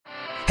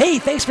Hey,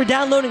 thanks for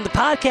downloading the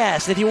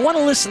podcast. If you want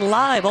to listen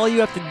live, all you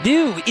have to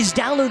do is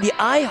download the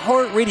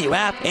iHeartRadio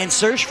app and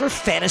search for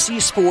Fantasy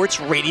Sports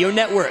Radio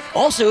Network.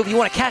 Also, if you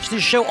want to catch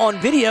this show on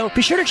video,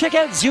 be sure to check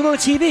out Zumo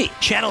TV,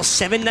 channel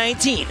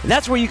 719.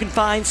 That's where you can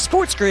find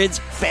Sports Grid's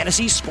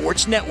Fantasy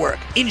Sports Network.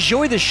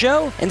 Enjoy the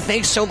show, and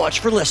thanks so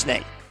much for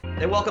listening.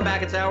 Hey, welcome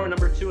back. It's hour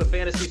number 2 of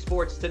Fantasy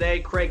Sports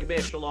today. Craig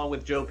Mish along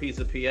with Joe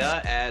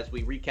Pisapia as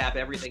we recap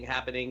everything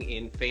happening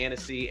in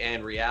fantasy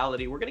and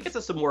reality. We're going to get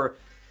to some more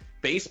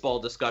baseball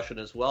discussion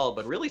as well,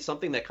 but really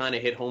something that kind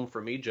of hit home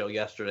for me, Joe,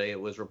 yesterday.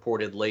 It was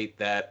reported late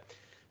that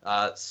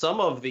some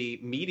of the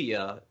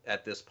media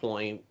at this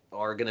point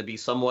are going to be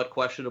somewhat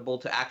questionable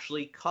to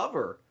actually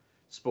cover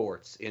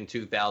sports in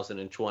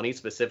 2020,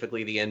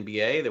 specifically the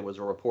NBA. There was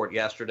a report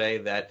yesterday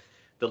that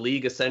the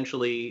league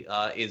essentially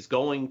is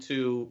going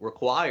to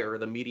require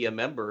the media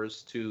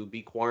members to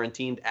be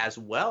quarantined as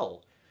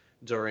well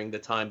during the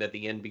time that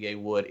the NBA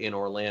would in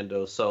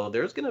Orlando. So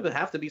there's going to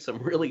have to be some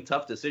really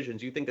tough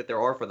decisions. You think that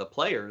there are for the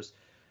players.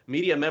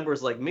 Media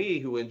members like me,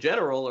 who in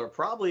general are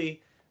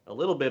probably a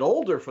little bit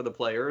older for the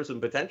players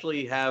and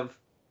potentially have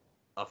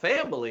a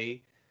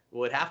family,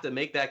 would have to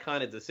make that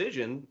kind of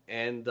decision.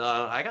 And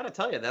I got to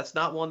tell you, that's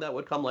not one that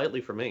would come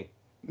lightly for me.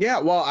 Yeah,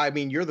 well, I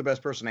mean, you're the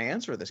best person to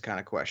answer this kind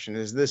of question.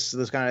 Is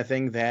this kind of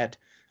thing that,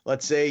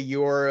 let's say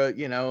you're,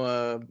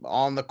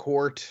 on the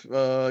court,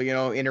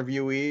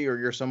 interviewee, or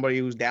you're somebody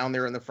who's down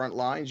there in the front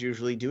lines,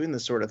 usually doing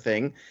this sort of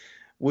thing.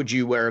 Would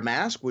you wear a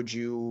mask? Would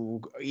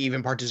you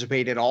even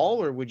participate at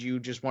all? Or would you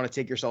just want to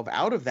take yourself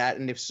out of that?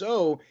 And if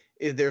so,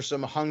 is there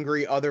some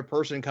hungry other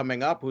person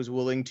coming up who's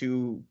willing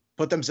to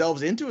put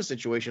themselves into a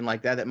situation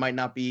like that might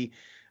not be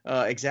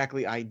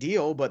exactly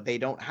ideal, but they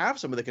don't have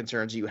some of the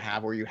concerns you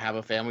have, where you have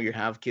a family, you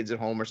have kids at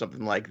home or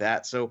something like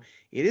that. So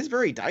it is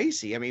very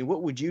dicey. I mean,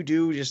 what would you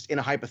do just in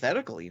a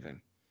hypothetical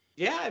even?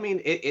 Yeah, I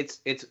mean,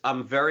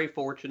 I'm very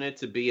fortunate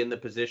to be in the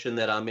position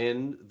that I'm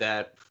in,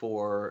 that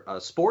for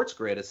Sports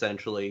Grid,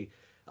 essentially,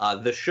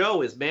 the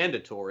show is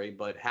mandatory,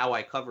 but how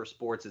I cover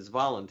sports is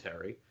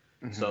voluntary.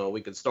 Mm-hmm. So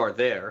we could start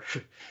there.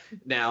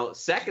 Now,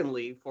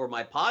 secondly, for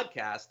my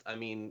podcast, I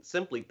mean,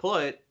 simply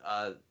put,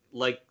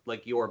 like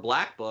your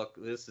Black Book,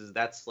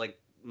 that's like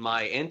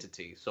my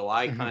entity. So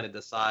I kind of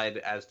decide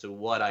as to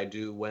what I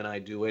do, when I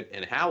do it,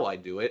 and how I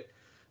do it.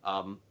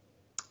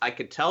 I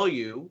could tell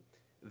you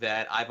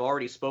that I've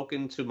already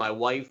spoken to my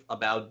wife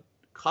about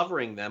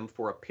covering them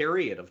for a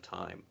period of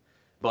time,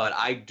 but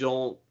I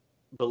don't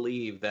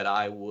believe that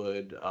I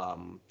would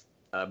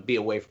be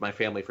away from my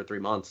family for 3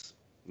 months.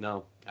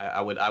 No,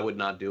 I would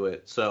not do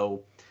it.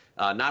 So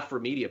not for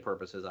media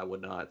purposes, I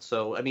would not.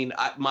 So, I mean,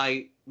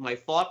 my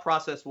thought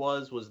process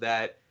was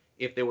that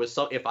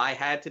if I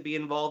had to be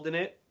involved in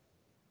it,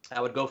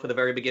 I would go for the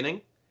very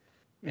beginning.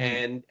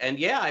 Mm-hmm. And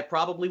yeah, I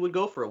probably would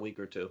go for a week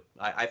or two.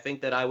 I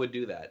think that I would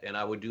do that, and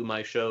I would do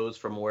my shows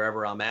from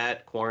wherever I'm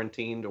at,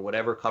 quarantined or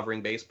whatever,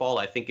 covering baseball.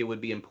 I think it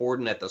would be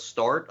important at the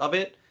start of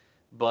it,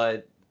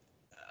 but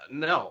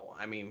no,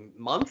 I mean,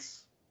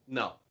 months?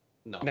 No.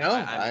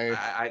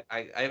 I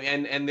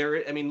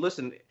mean,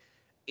 listen,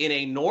 in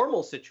a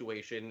normal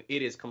situation,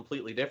 it is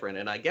completely different.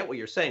 And I get what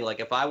you're saying.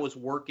 Like, if I was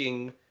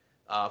working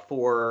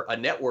for a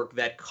network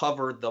that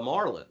covered the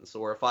Marlins,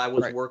 or if I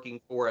was working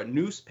for a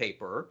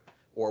newspaper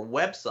or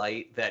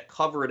website that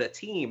covered a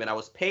team and I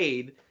was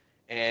paid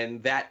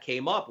and that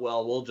came up,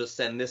 well, we'll just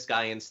send this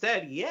guy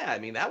instead. Yeah, I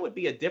mean, that would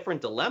be a different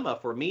dilemma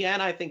for me,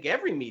 and I think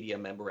every media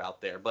member out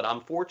there. But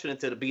I'm fortunate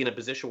to be in a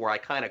position where I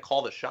kind of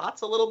call the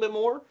shots a little bit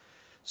more.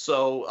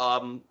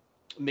 So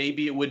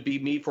maybe it would be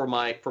me for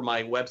my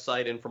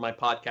website and for my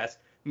podcast.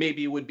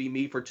 Maybe it would be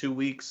me for 2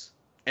 weeks,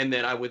 and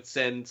then I would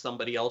send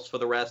somebody else for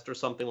the rest or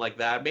something like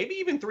that. Maybe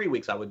even 3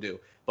 weeks I would do.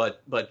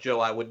 But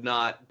Joe, I would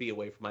not be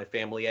away from my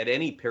family at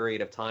any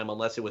period of time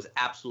unless it was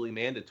absolutely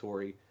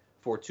mandatory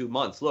for 2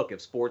 months. Look,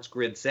 if Sports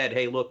Grid said,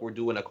 hey, look, we're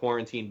doing a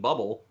quarantine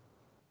bubble,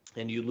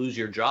 and you lose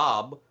your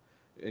job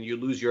and you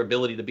lose your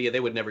ability to be, they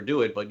would never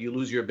do it, but you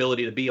lose your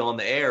ability to be on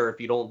the air if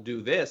you don't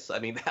do this. I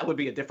mean, that would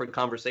be a different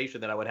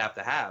conversation that I would have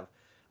to have.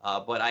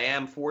 But I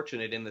am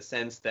fortunate in the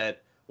sense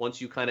that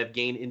once you kind of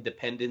gain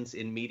independence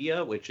in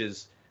media, which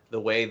is the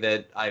way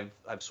that I've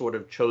sort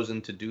of chosen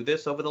to do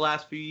this over the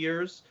last few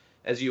years,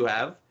 as you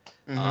have,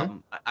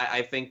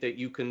 I think that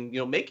you can,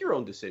 make your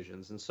own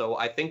decisions. And so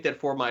I think that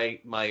for my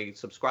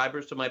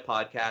subscribers to my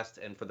podcast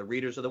and for the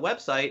readers of the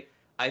website,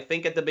 I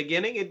think at the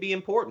beginning it'd be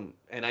important.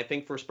 And I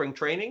think for spring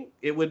training,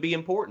 it would be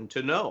important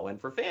to know.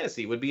 And for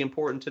fantasy, it would be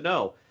important to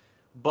know.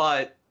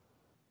 But,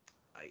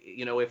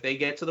 if they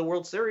get to the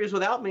World Series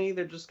without me,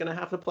 they're just going to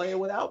have to play it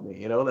without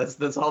me.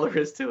 That's all there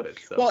is to it.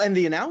 So. Well, and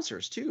the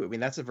announcers, too. I mean,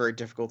 that's a very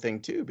difficult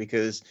thing, too,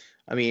 because,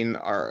 I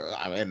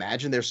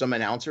imagine there's some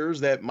announcers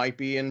that might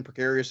be in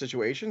precarious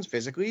situations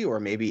physically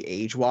or maybe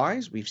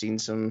age-wise. We've seen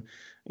some,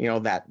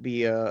 that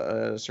be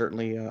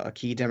certainly a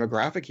key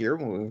demographic here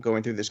when we're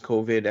going through this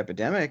COVID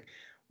epidemic,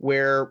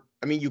 where,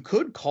 you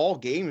could call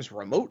games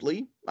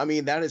remotely. I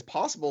mean, that is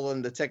possible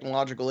in the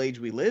technological age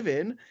we live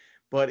in,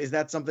 but is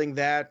that something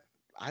that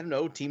I don't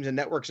know, teams and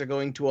networks are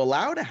going to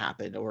allow to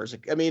happen? Or is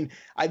it, I mean,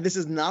 this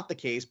is not the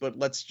case, but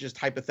let's just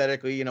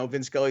hypothetically,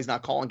 Vin Scully's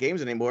not calling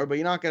games anymore, but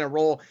you're not going to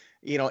roll,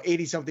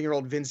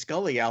 80-something-year-old Vin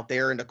Scully out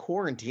there into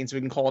quarantine so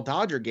we can call a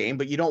Dodger game,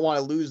 but you don't want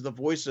to lose the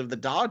voice of the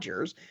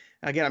Dodgers.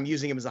 Again, I'm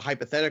using him as a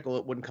hypothetical.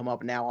 It wouldn't come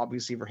up now,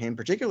 obviously, for him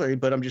particularly,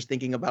 but I'm just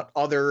thinking about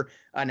other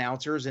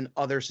announcers in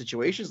other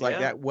situations like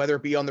that, whether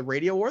it be on the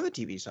radio or the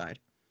TV side.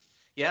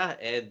 Yeah,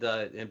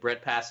 and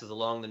Brett passes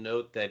along the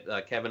note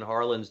that Kevin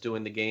Harlan's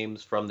doing the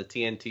games from the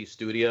TNT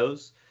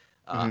studios.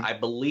 I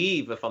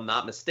believe, if I'm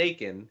not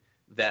mistaken,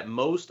 that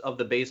most of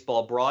the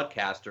baseball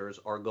broadcasters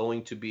are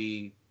going to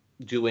be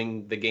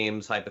doing the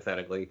games,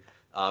 hypothetically,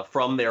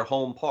 from their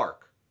home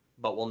park,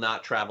 but will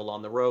not travel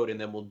on the road,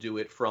 and then will do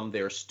it from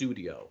their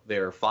studio,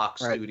 their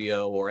Fox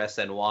studio or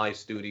SNY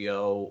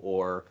studio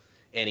or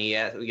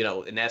NES,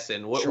 in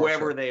Essen,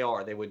 wherever they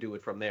are, they would do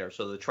it from there.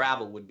 So the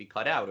travel would be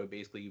cut out. It would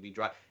basically you'd be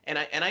dry. And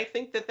I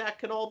think that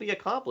can all be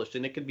accomplished,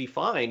 and it can be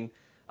fine.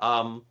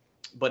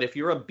 But if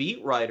you're a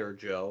beat writer,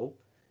 Joe,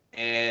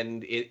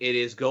 and it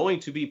is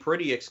going to be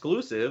pretty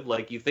exclusive,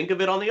 like you think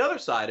of it on the other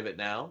side of it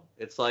now,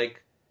 it's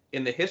like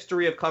in the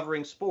history of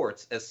covering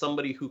sports, as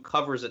somebody who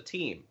covers a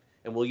team,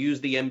 and we'll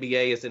use the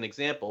NBA as an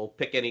example,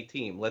 pick any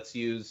team. Let's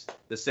use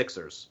the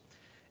Sixers.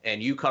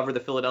 And you cover the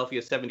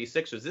Philadelphia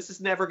 76ers. This is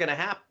never going to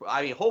happen.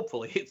 I mean,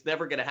 hopefully it's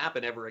never going to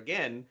happen ever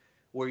again,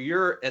 where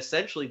you're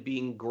essentially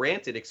being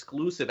granted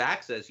exclusive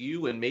access,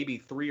 you and maybe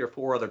 3 or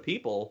 4 other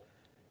people,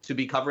 to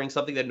be covering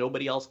something that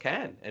nobody else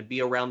can and be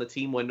around the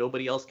team when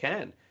nobody else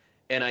can.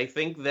 And I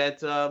think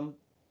that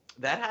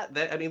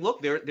I mean,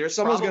 look, there's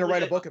someone's going to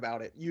write a book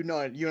about it. You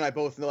and I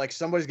both know, like,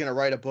 somebody's going to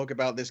write a book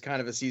about this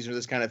kind of a season or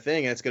this kind of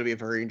thing, and it's going to be a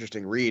very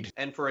interesting read.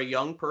 And for a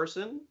young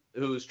person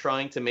who's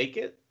trying to make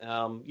it,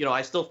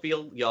 I still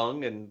feel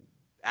young and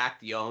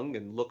act young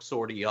and look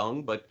sort of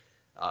young, but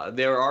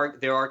there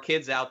are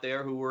kids out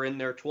there who are in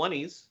their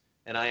 20s,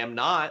 and I am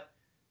not,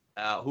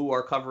 who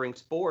are covering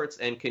sports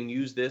and can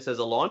use this as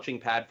a launching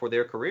pad for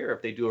their career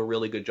if they do a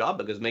really good job.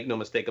 Because make no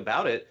mistake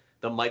about it,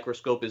 the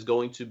microscope is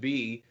going to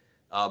be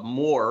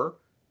more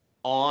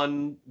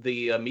on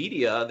the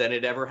media than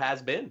it ever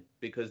has been,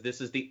 because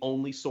this is the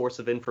only source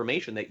of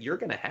information that you're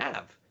going to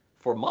have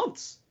for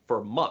months.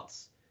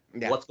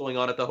 Yeah. What's going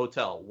on at the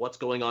hotel? What's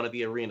going on at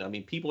the arena? I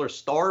mean, people are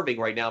starving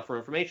right now for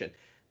information.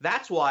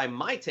 That's why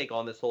my take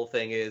on this whole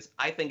thing is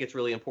I think it's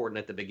really important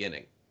at the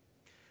beginning,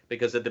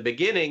 because at the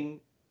beginning,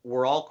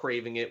 we're all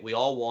craving it. We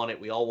all want it.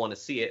 We all want to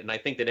see it. And I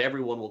think that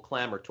everyone will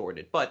clamor toward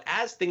it. But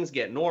as things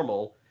get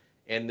normal,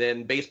 and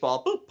then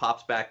baseball, boop,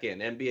 pops back in.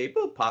 NBA,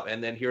 boop, pop.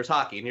 And then here's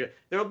hockey. And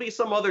there'll be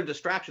some other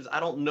distractions. I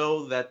don't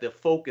know that the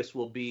focus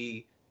will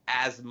be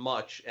as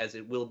much as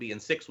it will be in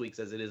 6 weeks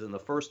as it is in the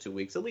first 2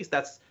 weeks. At least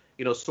that's,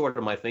 sort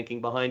of my thinking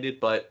behind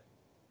it. But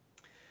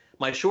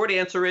my short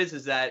answer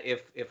is that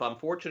if I'm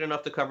fortunate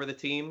enough to cover the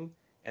team,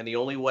 and the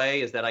only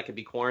way is that I could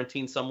be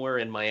quarantined somewhere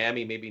in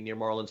Miami, maybe near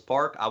Marlins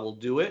Park, I will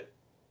do it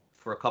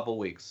for a couple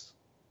weeks.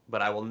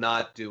 But I will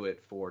not do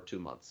it for 2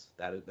 months.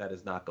 That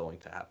is not going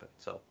to happen.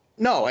 So.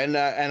 No, and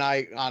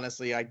I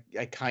honestly, I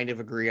kind of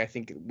agree. I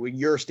think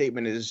your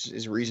statement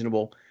is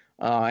reasonable,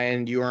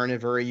 and you are in a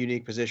very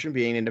unique position,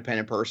 being an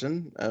independent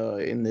person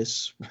in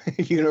this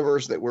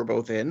universe that we're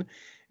both in.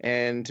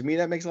 And to me,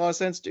 that makes a lot of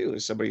sense too.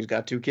 As somebody who's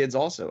got 2 kids,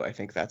 also, I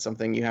think that's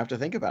something you have to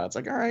think about. It's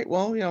like, all right,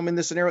 well, I'm in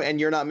this scenario, and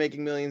you're not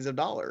making millions of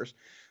dollars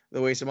the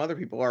way some other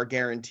people are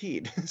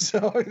guaranteed.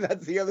 So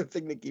that's the other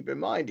thing to keep in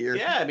mind here.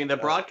 Yeah, I mean, the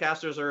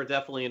broadcasters are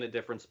definitely in a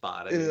different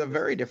spot. It's a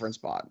very different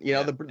spot.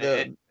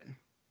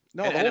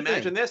 No, and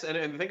imagine this,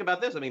 and think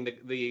about this. I mean,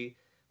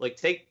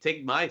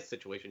 take my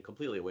situation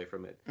completely away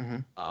from it.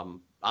 Mm-hmm.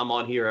 I'm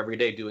on here every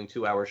day doing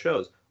 2-hour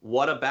shows.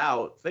 What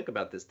about, think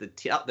about this, the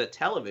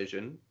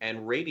television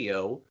and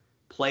radio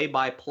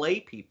play-by-play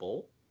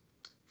people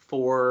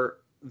for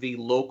the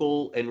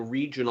local and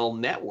regional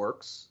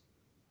networks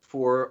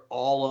for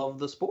all of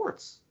the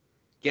sports?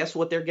 Guess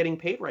what they're getting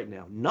paid right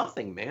now?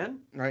 Nothing, man.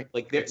 Right.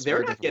 Like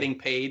they're not getting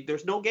paid.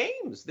 There's no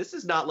games. This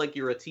is not like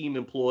you're a team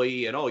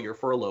employee and you're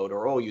furloughed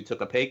or you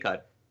took a pay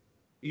cut.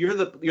 You're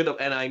the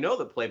and I know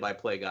the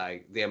play-by-play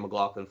guy, Dan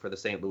McLaughlin, for the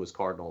St. Louis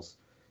Cardinals,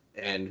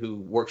 and who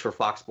works for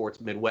Fox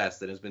Sports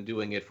Midwest and has been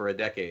doing it for a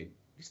decade.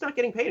 He's not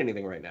getting paid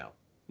anything right now.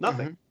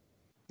 Nothing.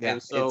 Mm-hmm. Yeah,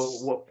 and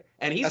so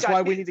that's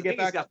why we need to get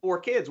back. He's got 4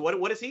 kids. What are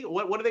they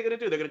going to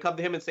do? They're going to come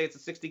to him and say it's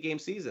a 60-game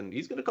season.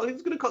 He's going to call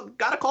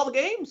the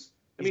games.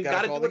 I mean,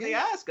 got to do what they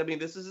ask. I mean,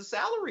 this is his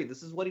salary.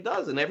 This is what he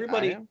does. And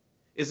everybody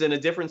is in a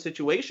different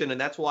situation. And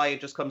that's why it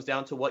just comes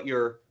down to what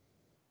your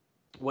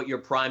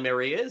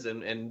primary is.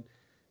 And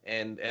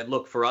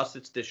look, for us,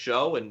 it's this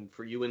show. And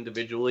for you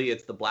individually,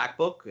 it's the Black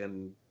Book.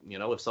 And,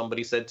 if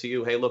somebody said to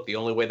you, hey, look, the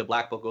only way the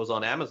Black Book goes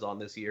on Amazon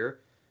this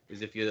year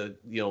is if you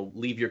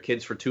leave your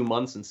kids for 2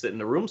 months and sit in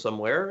a room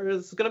somewhere,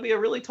 it's going to be a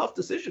really tough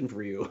decision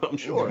for you, I'm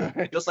sure.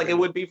 Just like it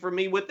would be for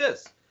me with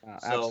this.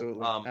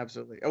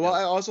 Absolutely. Well,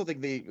 I also think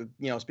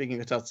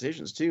speaking of tough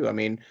decisions too, I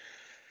mean,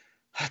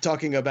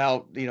 talking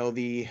about,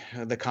 the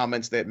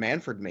comments that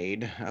Manfred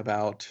made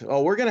about,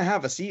 oh, we're going to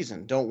have a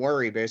season, don't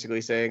worry,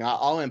 basically saying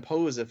I'll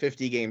impose a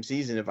 50-game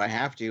season if I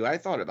have to. I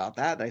thought about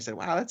that and I said,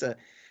 wow, that's a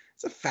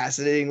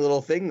fascinating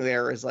little thing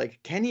there. Is like,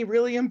 can he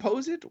really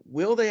impose it?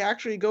 Will they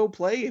actually go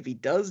play? If he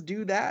does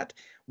do that,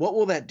 what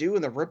will that do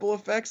in the ripple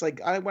effects? Like,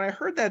 when I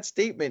heard that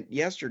statement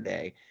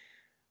yesterday,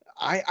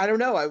 I don't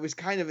know. It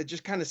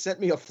just kind of sent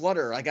me a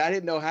flutter. Like, I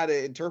didn't know how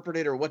to interpret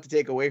it or what to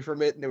take away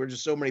from it. And there were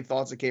just so many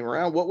thoughts that came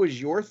around. What was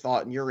your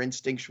thought and your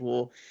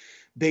instinctual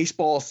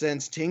baseball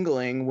sense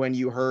tingling when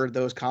you heard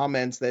those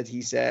comments that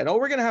he said, oh,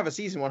 we're going to have a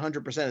season,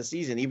 100% a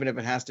season, even if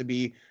it has to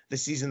be the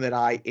season that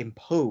I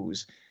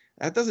impose?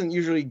 That doesn't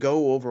usually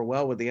go over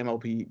well with the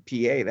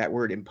MLBPA, that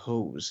word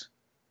impose.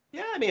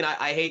 Yeah, I mean,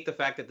 I hate the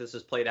fact that this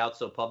is played out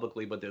so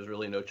publicly, but there's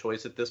really no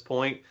choice at this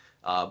point.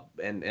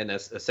 And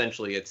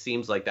essentially, it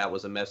seems like that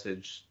was a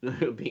message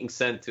being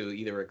sent to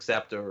either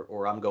accept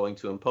or I'm going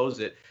to impose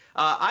it.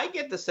 I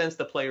get the sense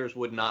the players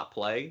would not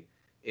play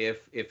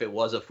if it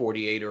was a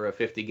 48 or a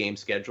 50 game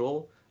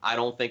schedule. I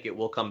don't think it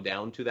will come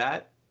down to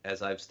that,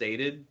 as I've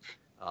stated.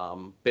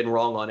 Been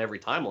wrong on every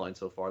timeline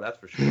so far, that's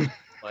for sure.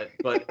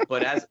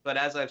 But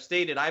as I've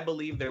stated, I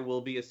believe there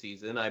will be a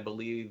season. I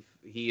believe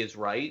he is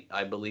right.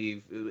 I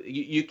believe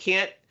you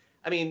can't.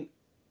 I mean,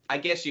 I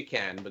guess you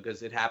can,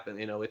 because it happened.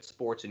 It's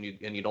sports, and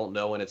you don't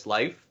know, and it's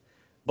life.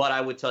 But I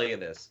would tell you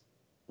this: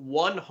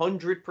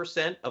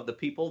 100% of the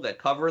people that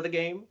cover the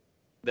game,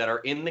 that are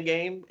in the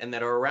game, and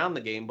that are around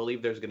the game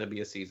believe there's going to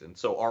be a season.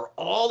 So are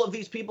all of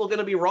these people going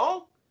to be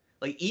wrong?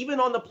 Like, even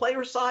on the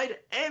player side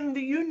and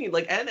the union,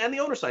 and the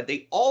owner side,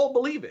 they all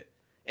believe it.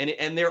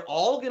 And they're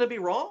all going to be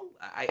wrong?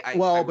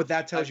 But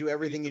that tells you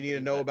everything you need to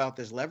know about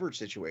this leverage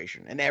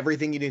situation. And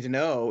everything you need to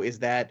know is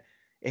that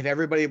if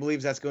everybody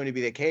believes that's going to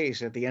be the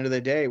case, at the end of the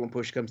day, when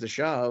push comes to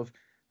shove,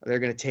 they're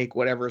going to take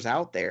whatever's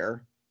out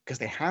there because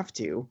they have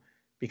to,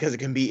 because it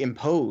can be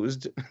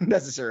imposed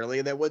necessarily.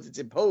 And then once it's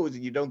imposed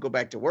and you don't go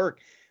back to work,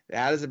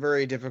 that is a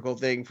very difficult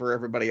thing for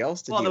everybody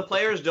else to do. Well, the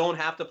players don't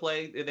have to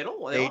play. They don't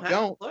have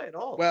to play at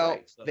all. Well,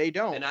 right? So, they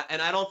don't.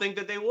 And I don't think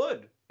that they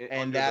would.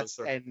 And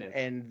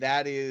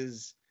that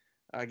is,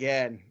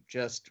 again,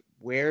 just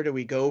where do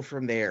we go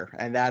from there?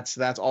 And that's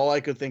all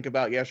I could think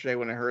about yesterday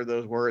when I heard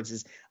those words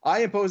is,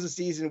 I impose a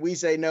season. We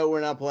say, no,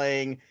 we're not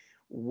playing.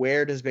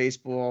 Where does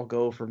baseball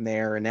go from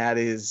there? And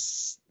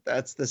that's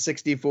the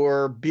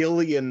 $64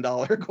 billion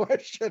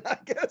question, I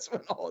guess,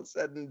 when all is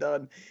said and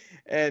done.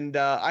 And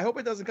I hope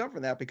it doesn't come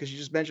from that, because you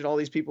just mentioned all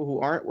these people who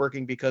aren't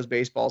working because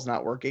baseball's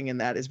not working.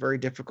 And that is very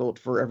difficult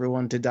for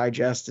everyone to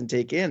digest and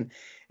take in.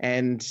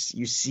 And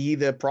you see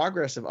the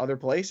progress of other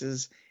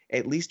places,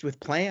 at least with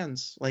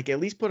plans. Like,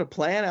 at least put a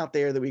plan out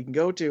there that we can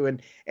go to.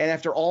 And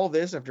after all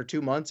this, after 2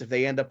 months, if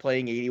they end up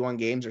playing 81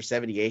 games or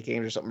 78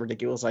 games or something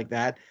ridiculous like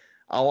that,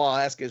 all I'll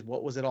ask is,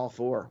 what was it all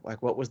for?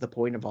 Like, what was the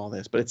point of all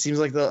this? But it seems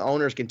like the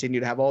owners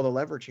continue to have all the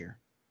leverage here.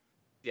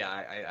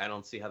 Yeah, I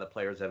don't see how the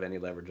players have any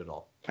leverage at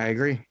all. I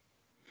agree.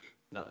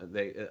 No,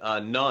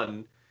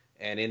 none.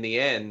 And in the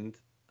end,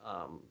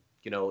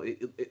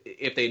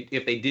 if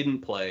they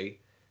didn't play,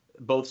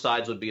 both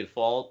sides would be at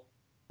fault.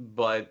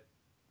 But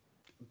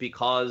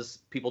because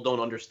people don't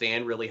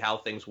understand really how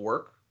things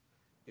work,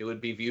 it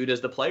would be viewed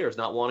as the players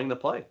not wanting to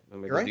play. I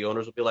mean, right. The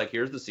owners would be like,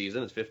 here's the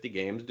season. It's 50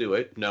 games. Do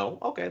it. No.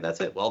 Okay, that's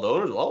it. Well, the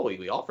owners,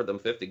 we offered them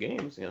 50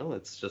 games.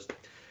 It's just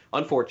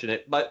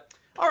unfortunate. But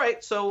all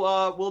right,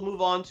 so we'll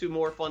move on to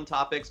more fun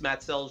topics. Matt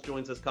Selz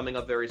joins us coming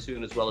up very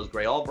soon, as well as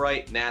Gray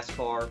Albright,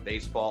 NASCAR,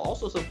 baseball,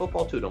 also some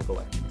football too. Don't go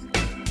away.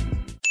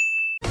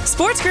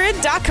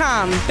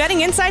 SportsGrid.com.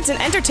 Betting insights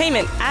and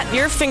entertainment at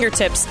your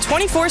fingertips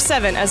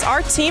 24/7 as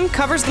our team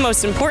covers the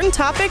most important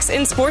topics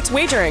in sports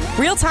wagering.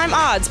 Real-time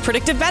odds,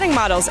 predictive betting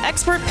models,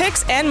 expert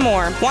picks, and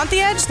more. Want the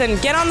edge? Then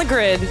get on the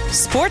grid.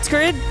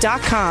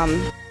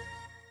 SportsGrid.com.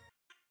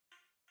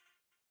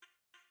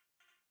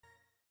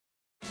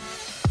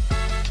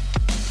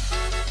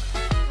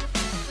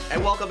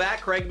 And welcome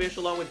back. Craig Mish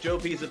along with Joe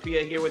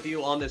Pizzapia here with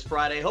you on this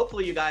Friday.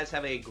 Hopefully you guys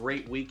have a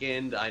great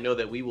weekend. I know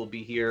that we will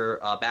be here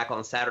back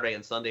on Saturday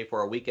and Sunday for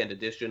our weekend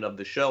edition of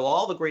the show.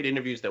 All the great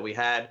interviews that we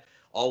had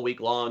all week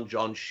long.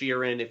 John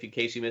Sheeran, in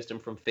case you missed him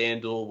from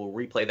FanDuel, we'll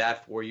replay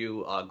that for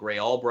you. Gray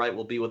Albright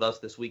will be with us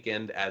this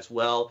weekend as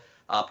well.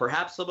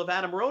 Perhaps some of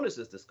Adam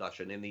Ronis'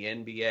 discussion in the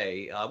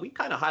NBA. We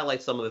kind of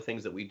highlight some of the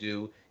things that we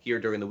do here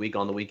during the week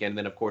on the weekend.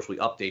 Then, of course, we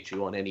update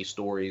you on any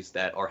stories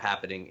that are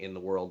happening in the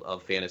world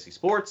of fantasy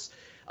sports.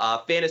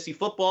 Fantasy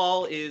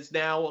football is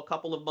now a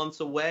couple of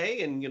months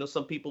away, and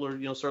some people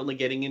are certainly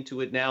getting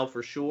into it now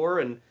for sure.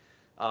 And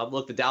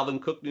look, the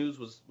Dalvin Cook news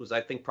was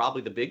I think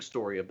probably the big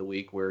story of the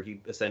week, where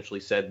he essentially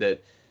said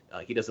that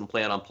he doesn't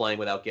plan on playing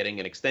without getting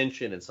an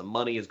extension, and some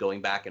money is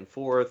going back and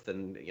forth.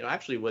 And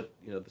actually, what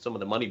some of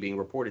the money being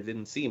reported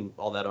didn't seem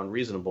all that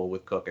unreasonable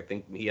with Cook. I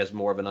think he has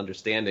more of an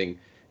understanding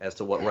as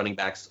to what running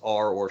backs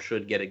are or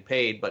should getting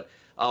paid. But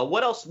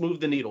what else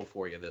moved the needle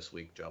for you this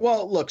week, Joe?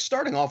 Well, look,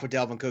 starting off with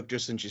Dalvin Cook,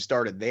 just since you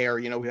started there,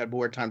 we had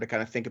more time to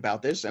kind of think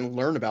about this and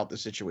learn about the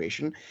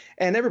situation.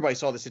 And everybody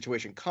saw the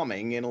situation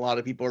coming. And a lot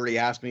of people already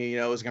asked me, is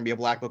there going to be a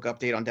Black Book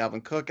update on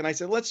Dalvin Cook? And I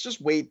said, let's just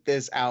wait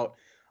this out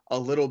a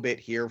little bit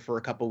here for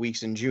a couple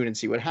weeks in June and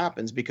see what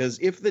happens. Because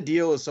if the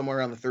deal is somewhere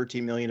around the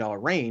 $13 million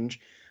range,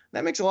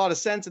 that makes a lot of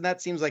sense. And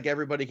that seems like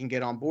everybody can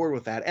get on board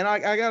with that. And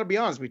I got to be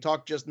honest, we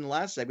talked just in the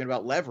last segment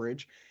about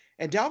leverage.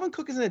 And Dalvin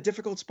Cook is in a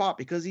difficult spot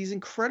because he's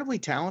incredibly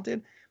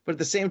talented, but at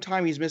the same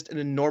time, he's missed an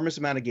enormous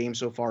amount of games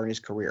so far in his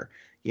career,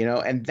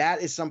 and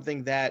that is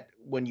something that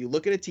when you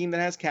look at a team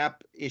that has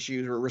cap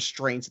issues or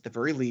restraints at the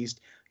very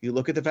least, you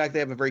look at the fact they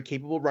have a very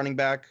capable running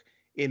back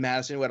in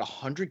Madison who had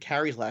 100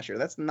 carries last year.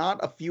 That's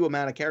not a few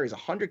amount of carries.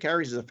 100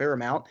 carries is a fair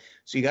amount.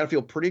 So you got to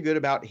feel pretty good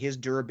about his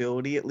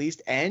durability at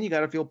least. And you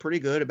got to feel pretty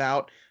good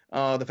about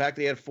the fact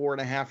that he had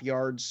 4.5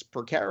 yards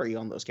per carry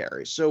on those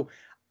carries. So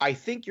I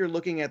think you're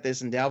looking at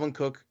this, and Dalvin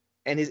Cook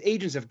and his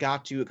agents have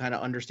got to kind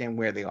of understand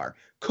where they are.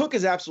 Cook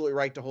is absolutely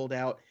right to hold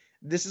out.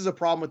 This is a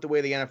problem with the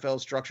way the NFL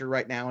is structured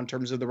right now in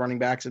terms of the running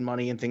backs and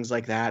money and things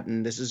like that.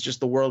 And this is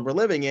just the world we're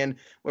living in,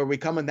 where we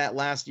come in that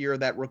last year of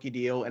that rookie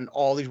deal, and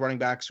all these running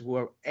backs who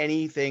are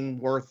anything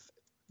worth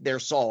their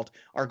salt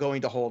are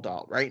going to hold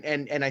out, right?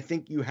 And I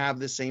think you have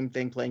the same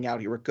thing playing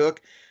out here with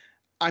Cook.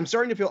 I'm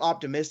starting to feel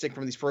optimistic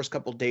from these first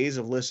couple of days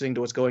of listening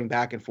to what's going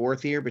back and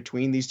forth here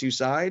between these two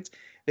sides,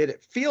 that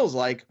it feels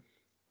like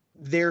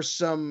there's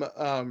some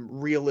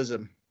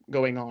realism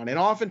going on. And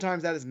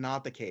oftentimes that is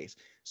not the case.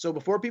 So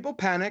before people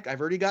panic, I've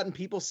already gotten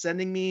people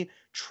sending me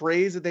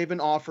trades that they've been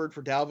offered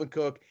for Dalvin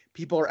Cook.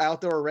 People are out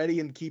there already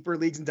in keeper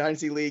leagues and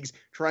dynasty leagues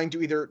trying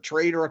to either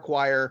trade or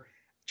acquire.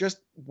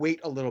 Just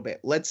wait a little bit.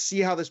 Let's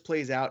see how this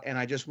plays out. And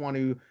I just want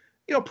to,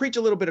 preach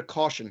a little bit of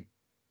caution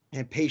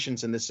and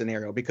patience in this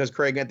scenario, because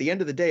Craig, at the end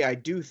of the day, I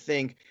do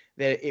think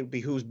that it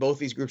behooves both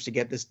these groups to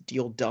get this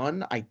deal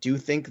done. I do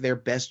think their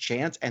best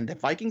chance, and the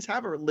Vikings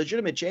have a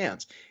legitimate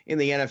chance in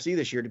the NFC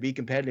this year to be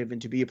competitive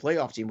and to be a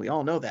playoff team. We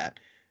all know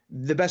that.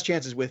 The best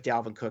chance is with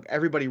Dalvin Cook.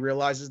 Everybody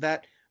realizes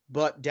that,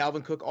 but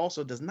Dalvin Cook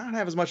also does not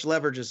have as much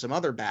leverage as some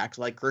other backs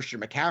like Christian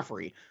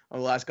McCaffrey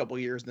over the last couple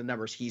of years, the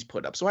numbers he's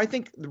put up. So I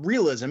think the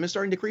realism is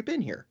starting to creep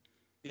in here.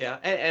 Yeah,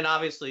 and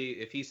obviously,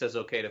 if he says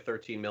okay to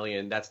 $13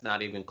 million, that's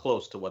not even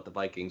close to what the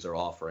Vikings are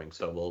offering.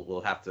 So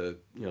we'll have to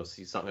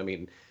see something. I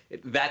mean,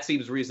 that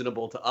seems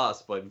reasonable to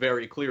us, but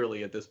very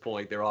clearly at this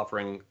point they're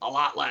offering a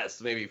lot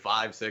less, maybe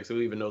 5, 6. Who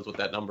even knows what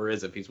that number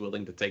is if he's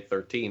willing to take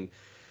 13?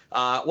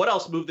 What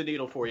else moved the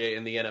needle for you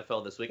in the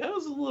NFL this week? It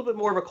was a little bit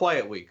more of a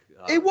quiet week.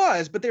 It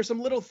was, but there's some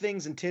little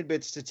things and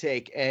tidbits to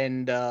take,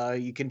 and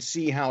you can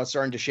see how it's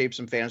starting to shape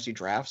some fantasy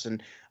drafts.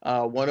 And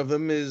one of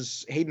them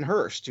is Hayden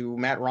Hurst, who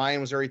Matt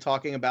Ryan was already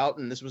talking about,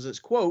 and this was his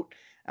quote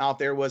out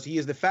there was, "He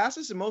is the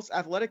fastest and most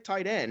athletic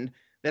tight end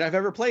that I've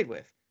ever played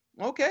with."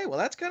 Okay, well,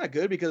 that's kind of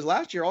good, because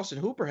last year Austin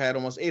Hooper had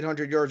almost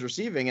 800 yards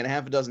receiving and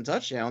half a dozen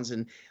touchdowns,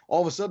 and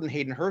all of a sudden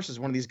Hayden Hurst is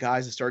one of these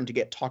guys that's starting to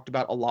get talked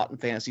about a lot in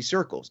fantasy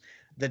circles.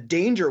 The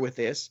danger with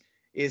this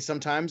is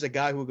sometimes a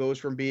guy who goes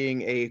from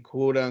being a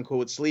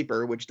quote-unquote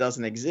sleeper, which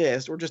doesn't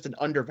exist, or just an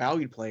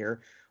undervalued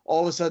player,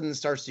 all of a sudden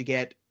starts to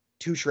get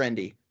too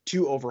trendy,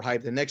 too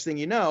overhyped. The next thing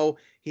you know,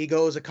 he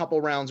goes a couple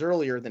rounds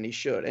earlier than he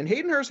should. And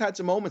Hayden Hurst had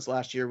some moments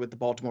last year with the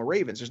Baltimore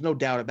Ravens. There's no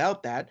doubt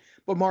about that,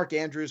 but Mark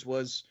Andrews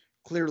was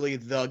clearly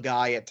the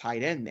guy at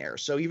tight end there.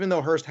 So even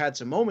though Hurst had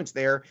some moments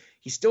there,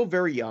 he's still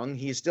very young.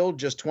 He's still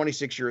just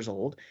 26 years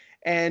old.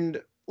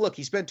 And look,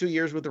 he spent 2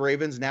 years with the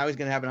Ravens. Now he's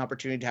going to have an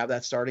opportunity to have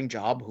that starting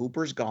job.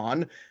 Hooper's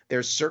gone.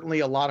 There's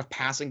certainly a lot of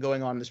passing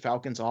going on in this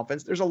Falcons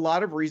offense. There's a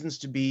lot of reasons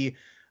to be,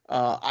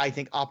 I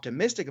think,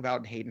 optimistic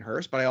about Hayden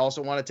Hurst, but I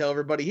also want to tell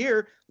everybody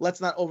here, let's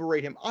not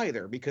overrate him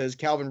either, because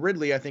Calvin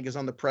Ridley, I think, is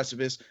on the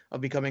precipice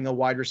of becoming a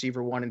wide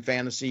receiver 1 in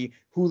fantasy.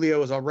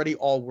 Julio is already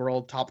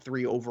all-world, top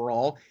 3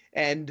 overall.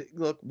 And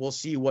look, we'll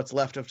see what's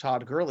left of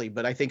Todd Gurley,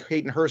 but I think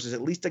Hayden Hurst is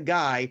at least a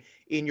guy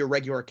in your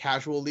regular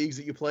casual leagues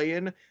that you play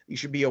in you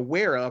should be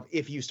aware of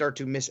if you start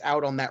to miss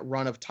out on that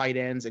run of tight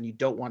ends and you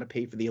don't want to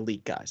pay for the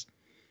elite guys.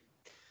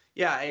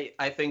 Yeah,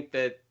 I think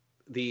that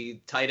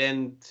the tight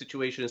end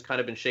situation has kind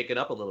of been shaken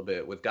up a little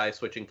bit with guys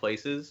switching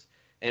places.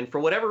 And for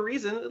whatever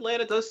reason,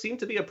 Atlanta does seem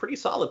to be a pretty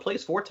solid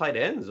place for tight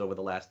ends over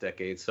the last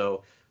decade.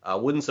 So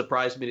wouldn't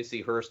surprise me to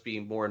see Hurst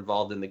being more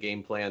involved in the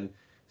game plan,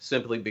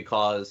 simply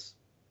because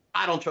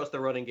I don't trust the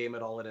running game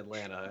at all in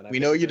Atlanta. And we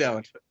know you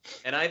don't.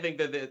 And I think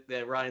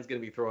that Ryan's going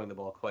to be throwing the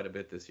ball quite a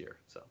bit this year.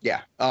 So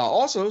yeah.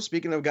 Also,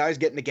 speaking of guys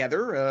getting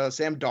together,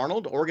 Sam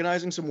Darnold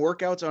organizing some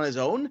workouts on his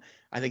own.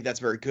 I think that's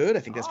very good. I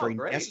think that's very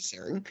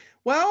necessary.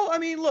 Well, I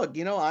mean, look,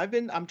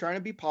 I'm trying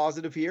to be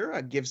positive here.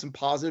 I give some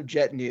positive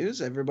Jet news.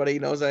 Everybody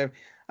knows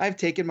I've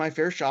taken my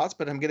fair shots,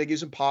 but I'm going to give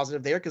some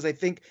positive there, because I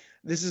think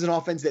this is an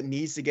offense that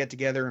needs to get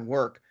together and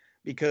work.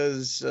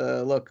 Because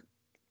look,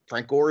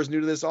 Frank Gore is new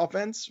to this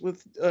offense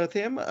with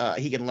him.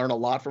 He can learn a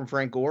lot from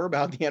Frank Gore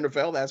about the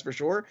NFL, that's for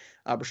sure.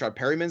 Brashad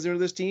Perriman's new to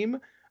this team.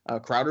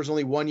 Crowder's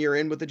only 1 year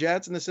in with the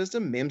Jets in the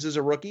system. Mims is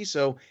a rookie.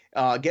 So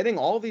getting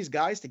all these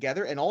guys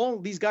together, and all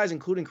these guys,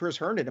 including Chris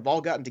Herndon, have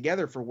all gotten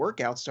together for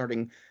workouts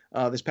starting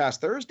this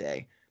past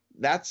Thursday.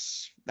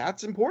 That's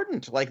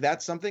important. Like,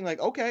 that's something like,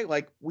 okay,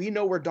 like, we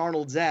know where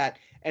Darnold's at,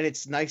 and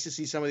it's nice to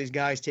see some of these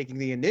guys taking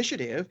the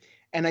initiative.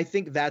 And I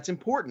think that's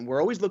important.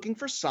 We're always looking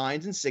for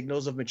signs and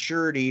signals of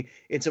maturity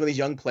in some of these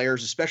young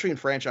players, especially in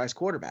franchise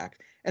quarterback.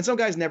 And some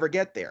guys never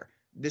get there.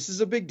 This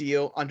is a big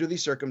deal under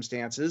these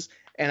circumstances,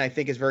 and I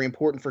think it's very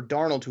important for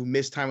Darnold, who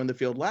missed time on the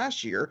field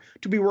last year,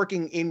 to be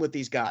working in with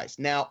these guys.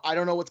 Now, I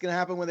don't know what's going to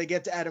happen when they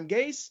get to Adam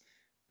Gase.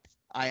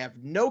 I have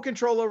no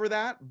control over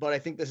that, but I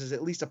think this is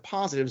at least a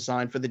positive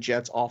sign for the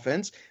Jets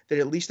offense, that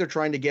at least they're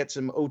trying to get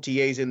some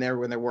OTAs in there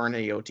when there weren't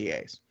any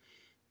OTAs.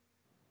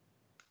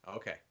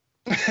 Okay.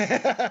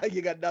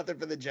 You got nothing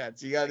for the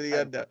Jets. You got the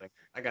end.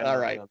 I got all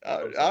right.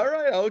 All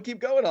right. I'll keep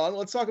going on.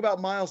 Let's talk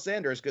about Miles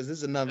Sanders, because this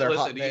is another.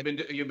 Listen,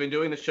 you've been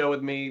doing the show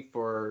with me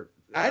for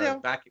I know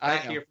back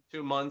here for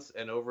 2 months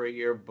and over a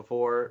year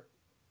before.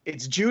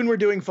 It's June. We're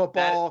doing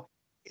football.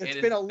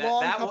 It's been a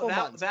long couple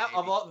months.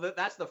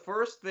 That's the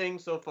first thing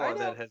so far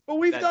that has. But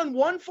we've done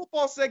one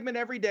football segment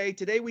every day.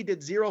 Today we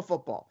did zero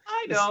football.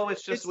 I know.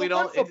 It's just we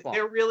don't.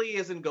 There really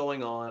isn't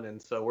going on,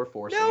 and so we're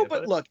forcing it. No,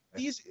 but look,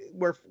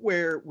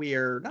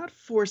 we're not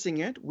forcing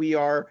it. We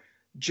are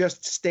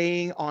just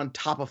staying on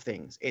top of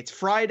things. It's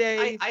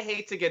Friday. I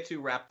hate to get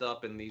too wrapped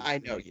up in these. I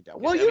know you don't.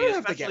 Well, you don't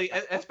have to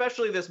get.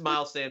 Especially this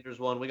Miles Sanders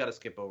one. We got to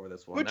skip over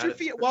this one.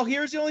 Well,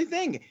 here's the only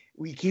thing.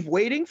 We keep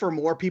waiting for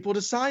more people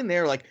to sign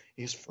there. Like,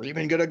 is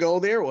Freeman going to go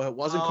there? Well, it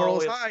wasn't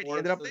Carlos Hyde. He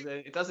ended up there.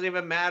 It doesn't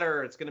even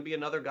matter. It's going to be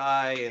another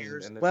guy.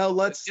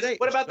 Let's say.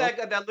 What about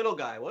that little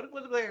guy? What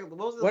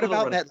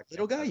about that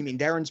little guy? You mean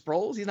Darren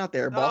Sproles? He's not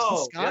there.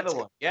 Boston Scott? The other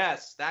one.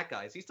 Yes, that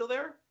guy. Is he still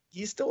there?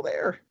 He's still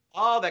there.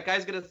 Oh, that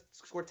guy's going to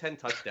score 10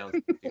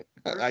 touchdowns.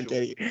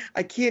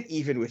 I can't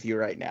even with you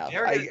right now.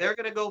 They're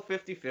going to go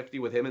 50-50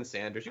 with him and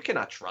Sanders. You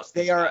cannot trust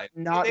these guys. They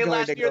are not going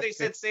last to year go they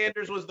 50. said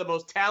Sanders was the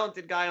most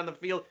talented guy on the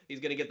field. He's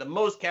going to get the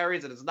most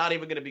carries, and it's not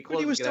even going to be close.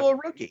 But he was still a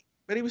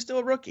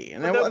rookie.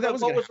 And that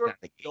was going to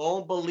happen.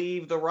 Don't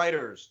believe the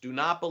writers. Do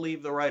not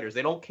believe the writers.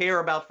 They don't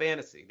care about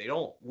fantasy. They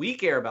don't. We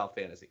care about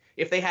fantasy.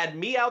 If they had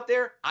me out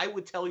there, I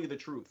would tell you the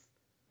truth.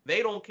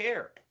 They don't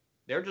care.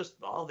 They're just.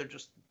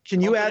 Can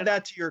you add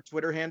that to your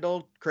Twitter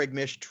handle, Craig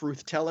Mish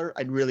Truth Teller?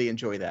 I'd really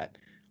enjoy that.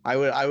 I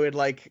would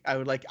like.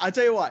 I'll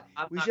tell you what.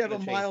 We should have a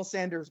Miles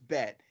Sanders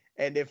bet,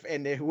 and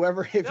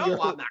whoever. I'm not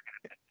gonna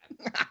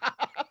bet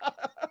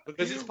that.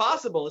 Because it's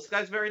possible. This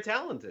guy's very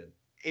talented.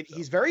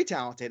 He's very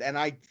talented, and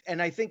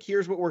I think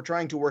here's what we're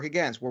trying to work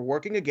against. We're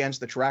working against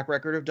the track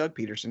record of Doug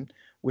Peterson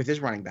with his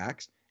running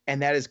backs,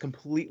 and that is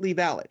completely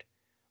valid.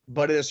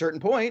 But at a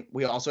certain point,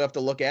 we also have to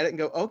look at it and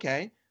go,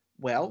 okay.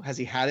 Well, has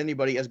he had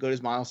anybody as good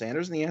as Miles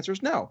Sanders? And the answer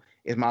is no.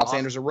 Is Miles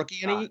Sanders a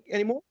rookie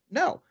anymore?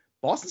 No.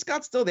 Boston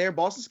Scott's still there.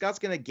 Boston Scott's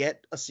going to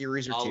get a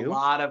series or two. A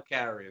lot of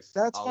carries.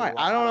 That's fine.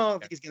 I don't know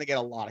if he's going to get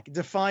a lot.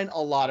 Define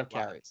a lot of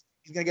carries.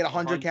 He's going to get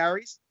 100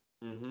 carries?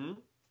 Mm-hmm.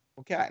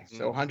 Okay,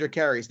 so 100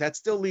 carries. That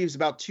still leaves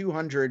about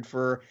 200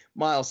 for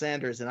Miles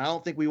Sanders, and I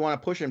don't think we want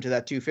to push him to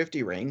that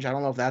 250 range. I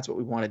don't know if that's what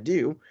we want to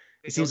do.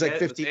 It seems like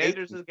 58.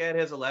 Sanders will get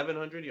his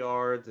 1,100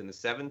 yards and his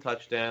 7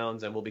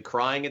 touchdowns, and we'll be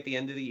crying at the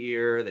end of the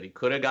year that he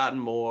could have gotten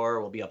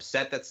more. We'll be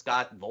upset that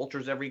Scott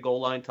vultures every goal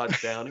line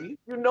touchdown. And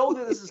you know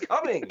that this is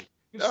coming.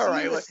 All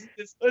right,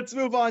 let's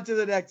move on to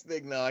the next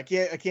thing, though. I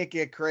can't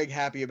get Craig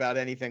happy about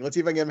anything. Let's see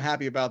if I can get him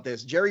happy about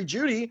this. Jerry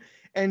Jeudy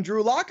and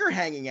Drew Lock are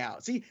hanging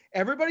out. See,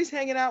 everybody's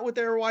hanging out with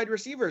their wide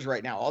receivers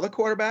right now. All the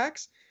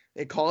quarterbacks,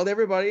 they called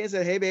everybody and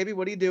said, hey, baby,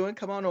 what are you doing?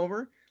 Come on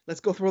over.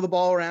 Let's go throw the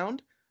ball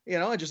around. You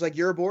know, just like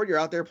you're bored, you're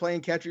out there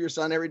playing catch with your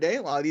son every day.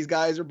 A lot of these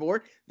guys are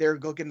bored. They're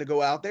looking to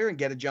go out there and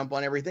get a jump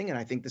on everything, and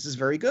I think this is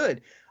very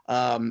good.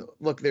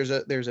 Look, there's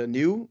a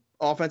new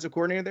offensive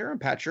coordinator there,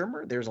 and Pat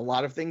Shurmur. There's a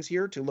lot of things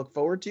here to look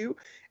forward to,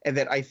 and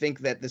that I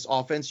think that this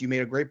offense. You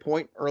made a great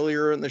point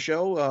earlier in the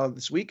show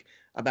this week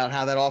about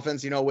how that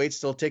offense, waits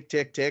till tick,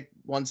 tick, tick,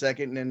 1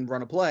 second, and then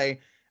run a play.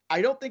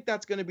 I don't think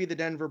that's going to be the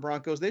Denver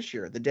Broncos this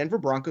year. The Denver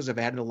Broncos have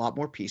added a lot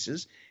more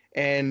pieces.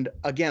 And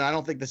again, I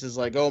don't think this is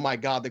like, oh my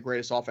God, the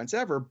greatest offense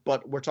ever,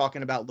 but we're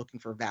talking about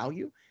looking for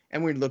value.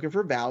 And when you're looking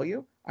for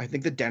value, I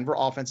think the Denver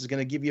offense is going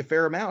to give you a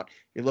fair amount.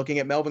 You're looking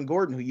at Melvin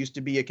Gordon, who used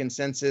to be a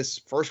consensus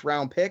first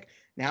round pick.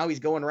 Now he's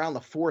going around the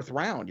 4th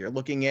round. You're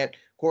looking at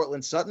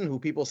Cortland Sutton, who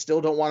people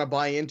still don't want to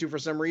buy into for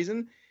some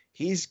reason.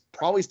 He's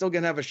probably still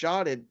going to have a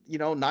shot at,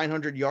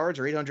 900 yards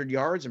or 800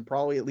 yards and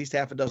probably at least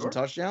half a dozen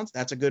touchdowns.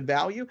 That's a good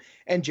value.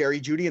 And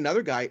Jerry Jeudy,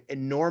 another guy,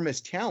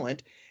 enormous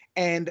talent.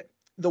 And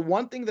the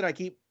one thing that I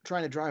keep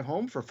trying to drive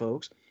home for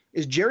folks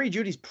is Jerry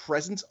Jeudy's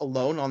presence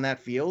alone on that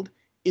field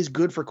is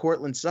good for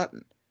Cortland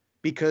Sutton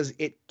because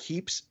it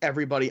keeps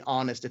everybody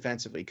honest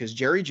defensively, because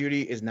Jerry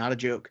Jeudy is not a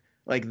joke.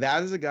 Like,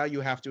 that is a guy you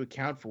have to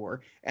account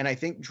for. And I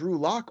think Drew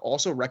Lock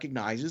also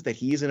recognizes that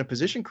he is in a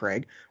position,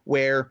 Craig,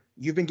 where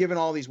you've been given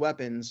all these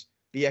weapons.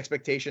 The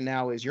expectation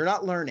now is you're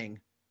not learning.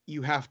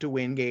 You have to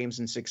win games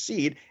and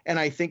succeed. And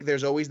I think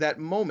there's always that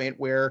moment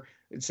where,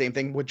 same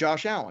thing with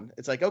Josh Allen.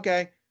 It's like,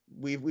 okay,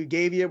 we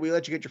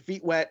let you get your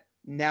feet wet.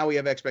 Now we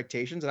have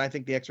expectations, and I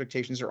think the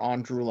expectations are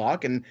on Drew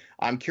Lock. And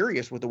I'm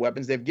curious with the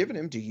weapons they've given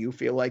him. Do you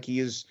feel like he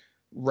is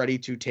ready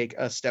to take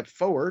a step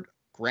forward?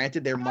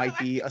 Granted, there might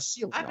be a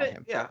ceiling on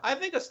him. Yeah, I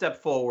think a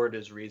step forward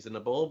is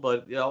reasonable,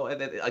 but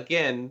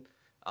again,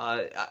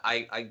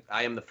 I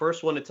am the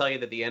first one to tell you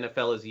that the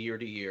NFL is year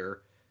to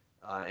year,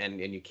 and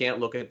you can't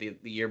look at the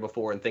year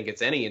before and think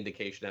it's any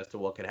indication as to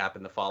what could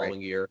happen the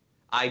following year.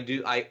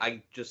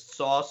 I just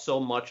saw so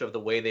much of the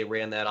way they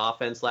ran that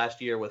offense last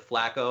year with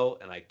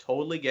Flacco, and I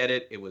totally get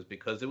it. It was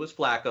because it was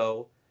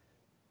Flacco.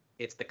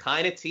 It's the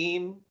kind of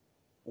team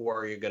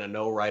where you're going to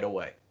know right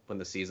away when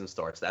the season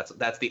starts.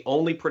 That's the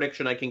only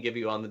prediction I can give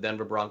you on the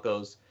Denver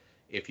Broncos.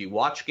 If you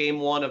watch game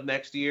 1 of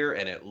next year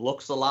and it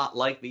looks a lot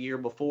like the year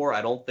before,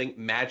 I don't think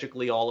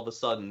magically all of a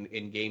sudden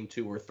in game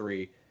 2 or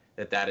 3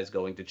 that is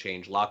going to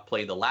change. Locke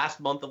played the last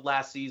month of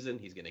last season.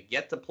 He's going to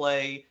get to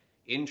play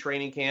in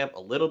training camp, a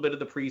little bit of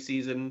the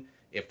preseason.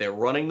 If they're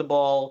running the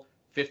ball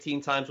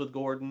 15 times with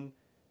Gordon,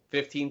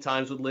 15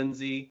 times with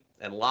Lindsey,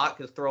 and Locke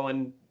is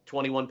throwing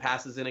 21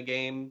 passes in a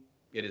game,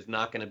 it is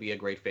not going to be a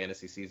great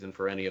fantasy season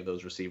for any of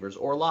those receivers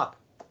or Locke.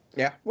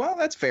 Yeah, well,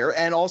 that's fair.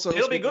 And also,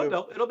 it'll be good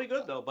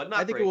though, but not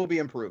I think great. It will be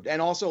improved.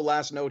 And also,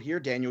 last note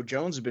here, Daniel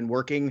Jones has been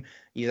working.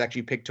 He's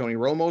actually picked Tony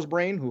Romo's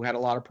brain, who had a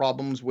lot of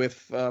problems with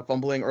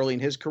fumbling early in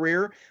his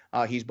career.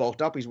 He's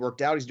bulked up. He's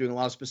worked out. He's doing a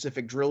lot of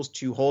specific drills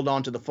to hold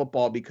on to the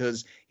football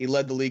because he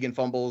led the league in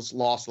fumbles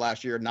lost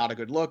last year. Not a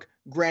good look.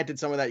 Granted,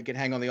 some of that you can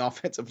hang on the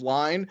offensive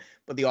line,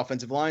 but the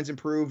offensive line's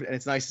improved, and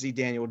it's nice to see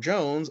Daniel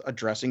Jones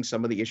addressing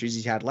some of the issues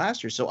he had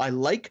last year. So I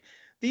like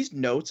these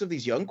notes of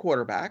these young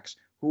quarterbacks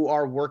who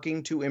are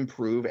working to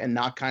improve and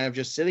not kind of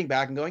just sitting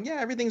back and going, yeah,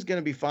 everything's going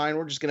to be fine.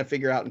 We're just going to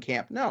figure out in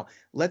camp. No,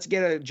 let's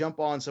get a jump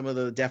on some of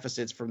the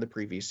deficits from the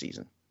previous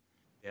season.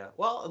 Yeah,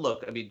 well,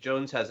 look, I mean,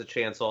 Jones has a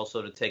chance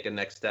also to take a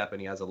next step,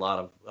 and he has a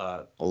lot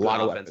of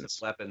offensive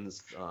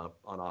weapons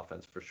on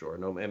offense for sure.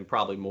 No, and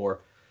probably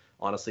more,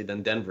 honestly,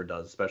 than Denver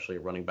does, especially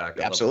at running back.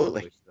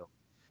 Absolutely.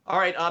 All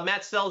right,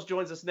 Matt Selz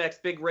joins us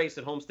next. Big race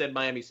at Homestead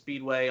Miami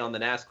Speedway on the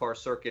NASCAR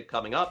circuit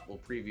coming up. We'll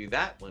preview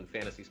that when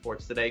Fantasy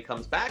Sports Today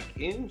comes back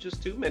in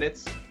just 2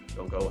 minutes.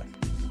 Don't go away.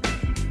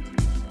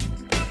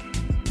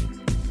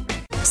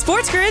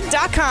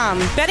 SportsGrid.com.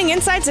 Betting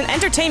insights and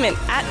entertainment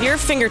at your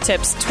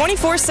fingertips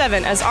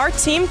 24/7 as our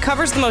team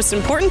covers the most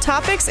important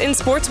topics in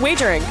sports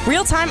wagering.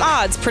 Real-time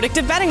odds,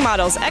 predictive betting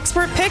models,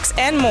 expert picks,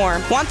 and more.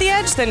 Want the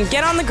edge? Then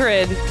get on the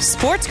grid.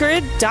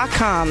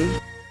 SportsGrid.com.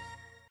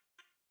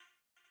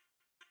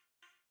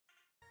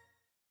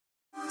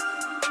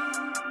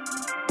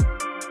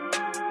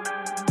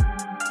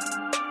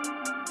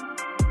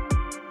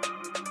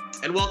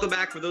 And welcome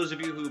back for those of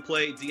you who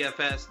play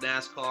DFS,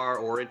 NASCAR,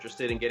 or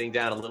interested in getting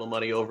down a little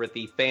money over at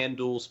the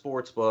FanDuel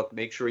Sportsbook.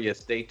 Make sure you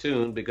stay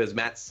tuned because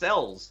Matt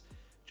Selz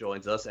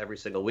joins us every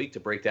single week to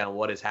break down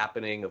what is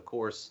happening, of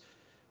course,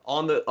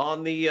 on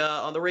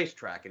the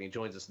racetrack. And he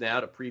joins us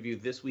now to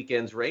preview this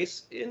weekend's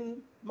race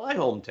in my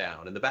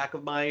hometown, in the back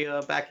of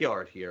my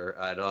backyard here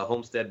at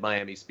Homestead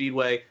Miami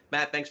Speedway.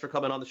 Matt, thanks for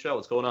coming on the show.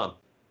 What's going on?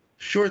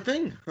 Sure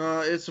thing.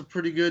 It's been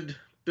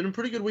a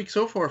pretty good week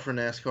so far for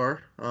NASCAR.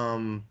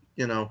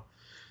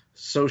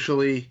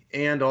 Socially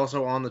and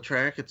also on the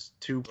track, it's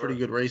two pretty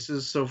good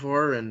races so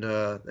far, and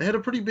they had a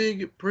pretty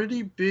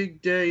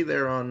big day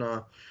there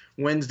on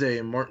Wednesday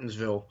in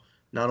Martinsville.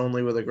 Not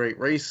only with a great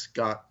race,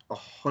 got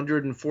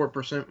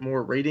 104%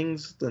 more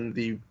ratings than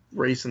the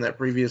race in that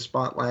previous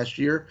spot last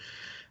year,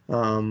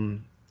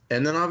 and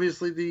then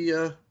obviously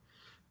the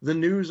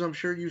news. I'm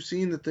sure you've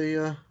seen that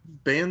they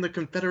banned the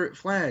Confederate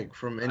flag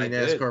from any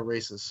NASCAR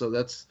races. So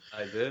that's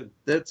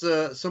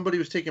somebody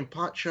was taking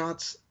pot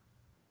shots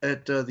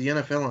at the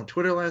NFL on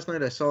Twitter last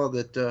night. I saw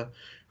that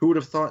who would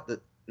have thought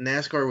that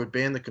NASCAR would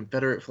ban the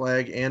Confederate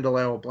flag and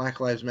allow a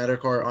Black Lives Matter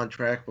car on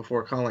track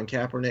before Colin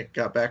Kaepernick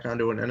got back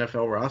onto an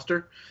NFL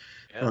roster.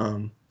 Yeah.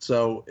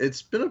 So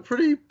it's been a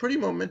pretty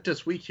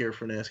momentous week here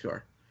for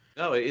NASCAR.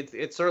 No,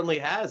 it certainly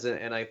has,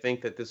 and I think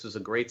that this is a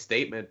great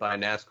statement by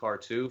NASCAR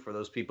too for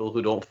those people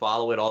who don't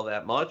follow it all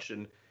that much,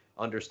 and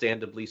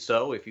understandably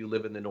so if you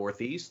live in the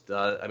Northeast.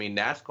 I mean,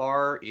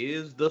 NASCAR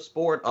is the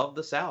sport of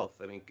the South.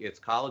 I mean, it's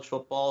college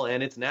football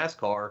and it's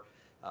NASCAR.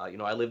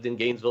 I lived in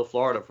Gainesville,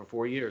 Florida for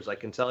 4 years. I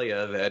can tell you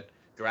that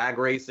drag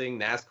racing,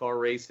 NASCAR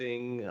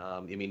racing,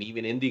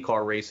 even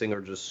IndyCar racing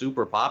are just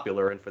super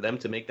popular. And for them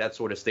to make that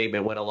sort of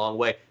statement went a long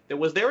way.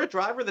 Was there a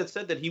driver that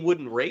said that he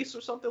wouldn't race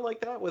or something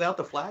like that without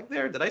the flag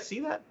there? Did I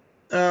see that?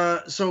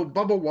 So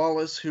Bubba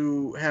Wallace,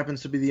 who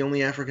happens to be the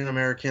only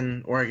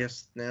African-American, or I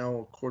guess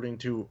now, according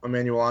to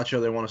Emmanuel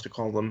Acho, they want us to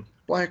call them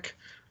black.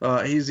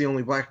 He's the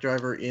only black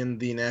driver in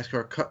the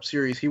NASCAR Cup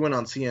Series. He went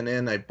on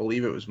CNN, I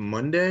believe it was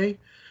Monday,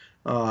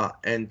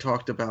 and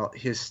talked about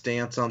his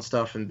stance on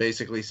stuff and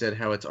basically said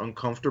how it's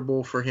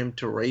uncomfortable for him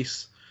to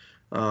race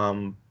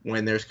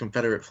when there's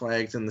Confederate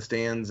flags in the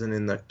stands and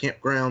in the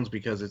campgrounds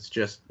because it's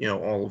just,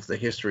 all of the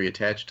history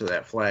attached to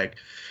that flag.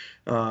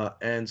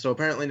 And so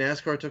apparently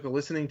NASCAR took a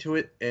listening to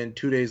it, and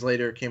 2 days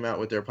later came out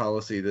with their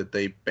policy that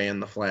they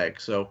banned the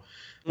flag. So,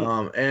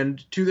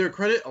 and to their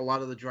credit, a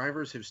lot of the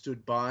drivers have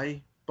stood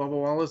by Bubba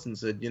Wallace and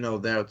said,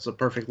 that's a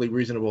perfectly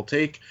reasonable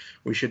take.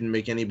 We shouldn't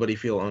make anybody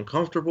feel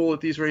uncomfortable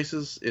at these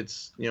races.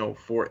 It's,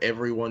 for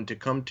everyone to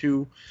come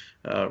to,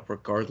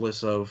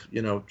 regardless of,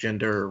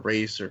 gender or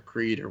race or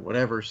creed or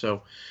whatever.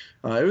 So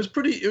it was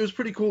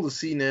pretty cool to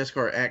see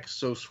NASCAR act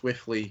so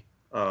swiftly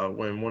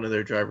when one of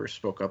their drivers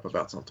spoke up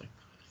about something.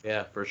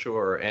 Yeah, for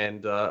sure.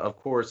 And, of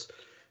course,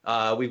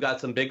 we've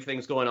got some big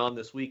things going on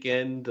this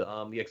weekend. The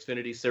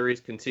Xfinity Series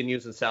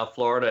continues in South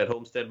Florida at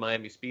Homestead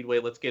Miami Speedway.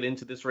 Let's get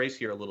into this race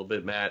here a little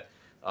bit, Matt.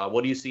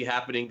 What do you see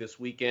happening this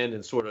weekend,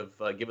 and sort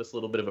of give us a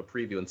little bit of a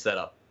preview and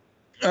setup?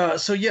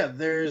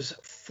 There's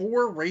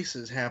 4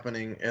 races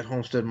happening at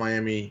Homestead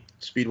Miami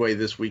Speedway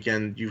this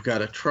weekend. You've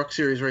got a Truck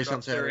Series race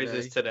on Saturday.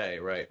 Series is today,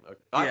 right? Okay.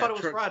 I thought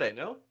it was Friday,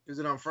 no? Is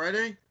it on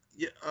Friday?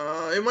 Yeah,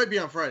 it might be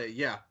on Friday.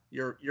 Yeah,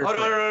 you're. Oh,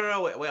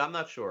 no. Wait, I'm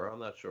not sure.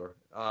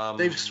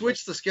 They've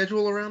switched the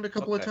schedule around a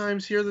couple of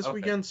times here this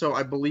weekend, so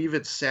I believe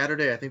it's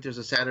Saturday. I think there's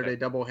a Saturday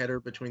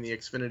doubleheader between the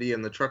Xfinity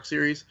and the Truck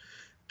Series.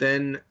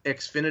 Then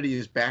Xfinity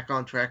is back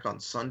on track on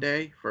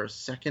Sunday for a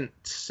second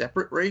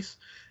separate race,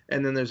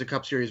 and then there's a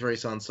Cup Series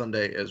race on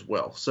Sunday as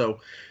well. So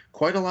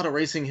quite a lot of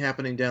racing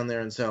happening down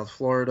there in South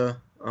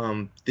Florida.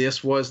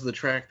 This was the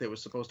track that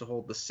was supposed to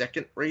hold the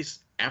second race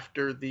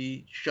after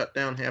the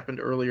shutdown happened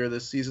earlier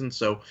this season,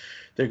 so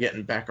they're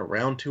getting back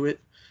around to it.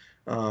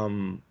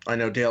 I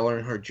know Dale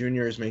Earnhardt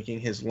Jr. is making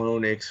his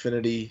lone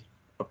Xfinity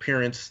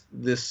appearance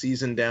this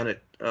season down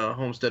at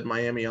Homestead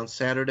Miami on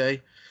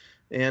Saturday.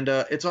 And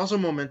it's also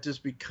momentous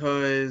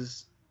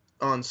because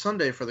on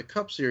Sunday for the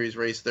Cup Series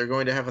race, they're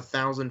going to have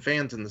 1,000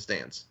 fans in the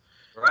stands.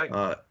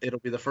 Right. It'll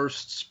be the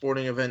first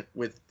sporting event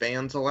with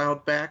fans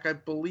allowed back, I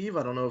believe.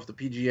 I don't know if the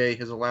PGA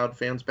has allowed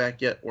fans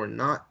back yet or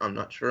not. I'm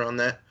not sure on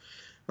that.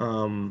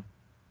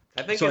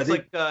 I think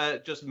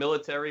like just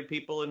military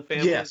people and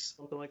families,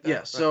 something like that. Yeah,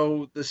 right.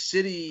 So the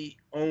city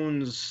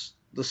owns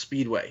the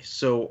speedway,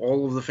 so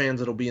all of the fans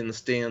that'll be in the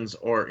stands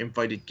are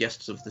invited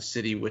guests of the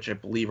city, which I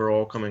believe are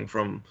all coming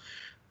from.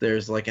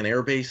 There's like an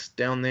air base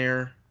down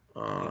there,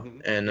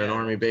 and an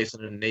army base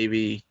and a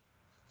navy,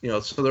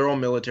 so they're all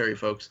military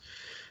folks.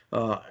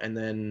 And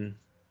then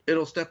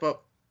it'll step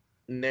up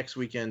next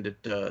weekend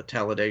at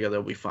Talladega.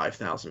 There'll be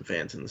 5,000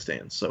 fans in the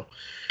stands. So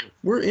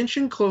we're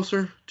inching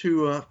closer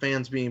to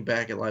fans being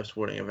back at live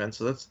sporting events.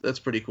 So that's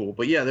pretty cool.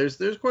 But yeah,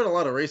 there's quite a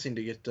lot of racing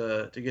to get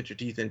your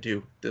teeth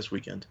into this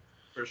weekend.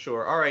 For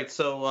sure. All right.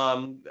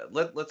 So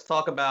let's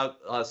talk about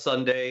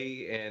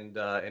Sunday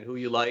and who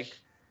you like.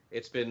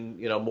 It's been,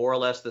 more or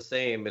less the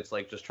same. It's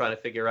like just trying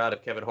to figure out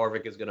if Kevin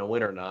Harvick is going to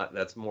win or not.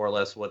 That's more or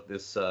less what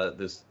this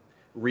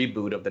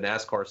reboot of the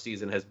NASCAR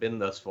season has been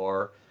thus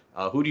far.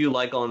 Who do you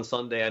like on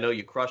Sunday? I know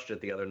you crushed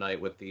it the other night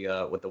with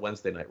the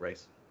Wednesday night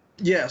race.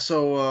 Yeah,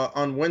 so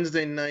on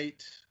Wednesday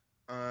night,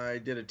 I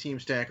did a team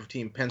stack of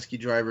Team Penske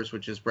drivers,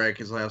 which is Brad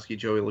Keselowski,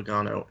 Joey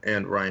Logano,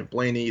 and Ryan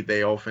Blaney.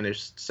 They all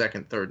finished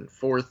second, third, and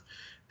fourth.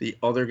 The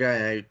other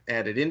guy I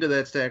added into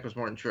that stack was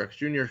Martin Truex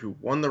Jr., who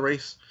won the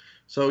race.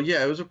 So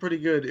yeah, it was a pretty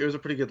good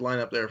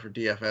lineup there for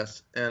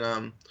DFS,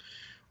 and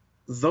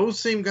those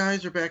same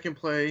guys are back in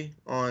play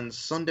on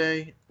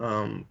Sunday,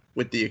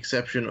 with the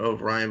exception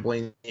of Ryan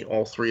Blaney.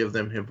 All 3 of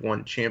them have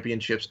won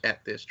championships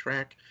at this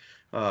track.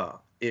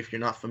 If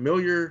you're not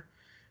familiar,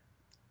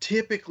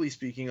 typically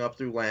speaking, up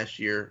through last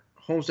year,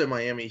 Homestead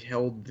Miami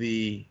held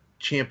the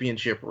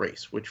championship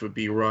race, which would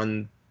be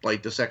run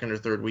like the second or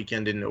third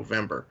weekend in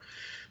November.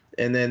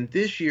 And then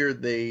this year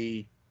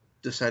they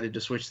decided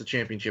to switch the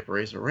championship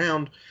race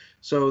around,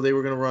 so they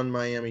were going to run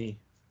Miami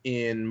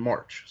in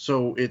March.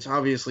 So it's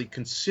obviously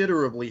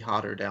considerably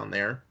hotter down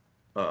there,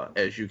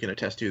 as you can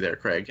attest to there,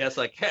 Craig. Yes,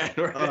 I can.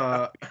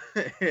 Right?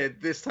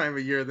 At this time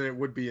of year than it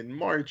would be in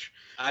March.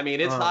 I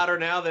mean, it's hotter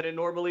now than it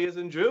normally is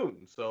in June,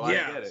 so I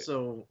get it.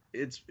 So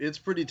it's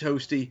pretty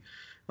toasty.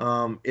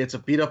 It's a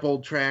beat-up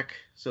old track,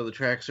 so the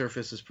track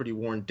surface is pretty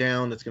worn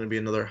down. It's going to be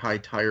another high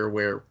tire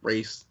wear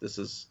race. This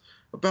is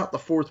about the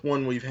 4th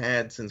one we've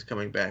had since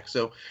coming back.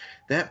 So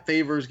that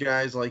favors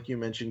guys like you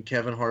mentioned.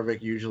 Kevin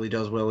Harvick usually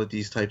does well at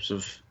these types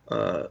of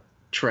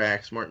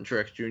tracks. Martin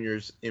Truex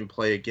Jr.'s in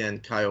play again.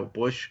 Kyle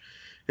Busch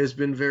has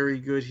been very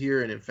good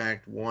here and, in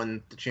fact,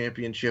 won the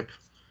championship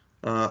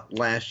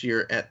last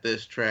year at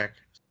this track.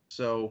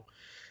 So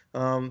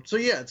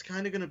yeah, it's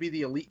kind of going to be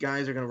the elite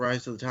guys are going to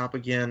rise to the top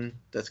again.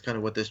 That's kind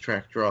of what this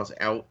track draws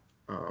out.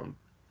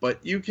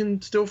 But you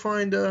can still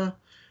find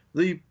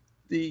the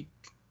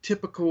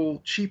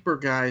typical cheaper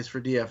guys for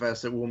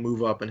DFS that will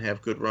move up and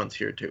have good runs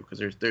here too,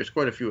 because there's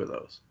quite a few of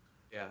those.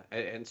 Yeah,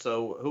 and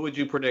so who would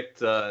you predict?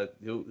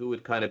 Who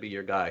would kind of be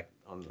your guy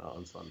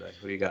on Sunday?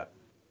 Who do you got?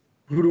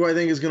 Who do I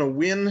think is going to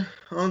win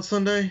on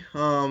Sunday?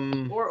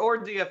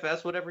 Or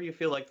DFS, whatever you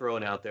feel like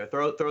throwing out there.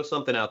 Throw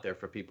something out there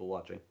for people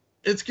watching.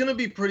 It's going to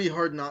be pretty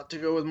hard not to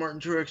go with Martin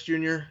Truex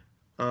Jr.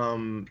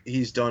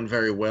 He's done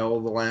very well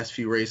the last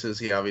few races.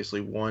 He obviously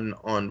won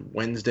on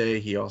Wednesday.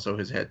 He also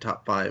has had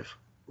top 5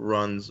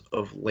 runs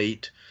of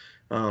late.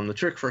 The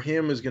trick for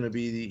him is going to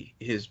be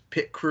his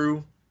pit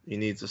crew. He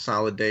needs a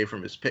solid day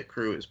from his pit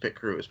crew. His pit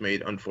crew has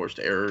made unforced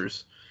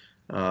errors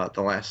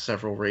the last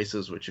several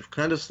races, which have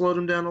kind of slowed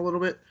him down a little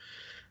bit.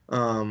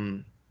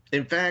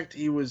 In fact,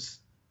 he was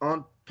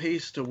on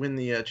pace to win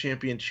the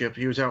championship.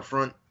 He was out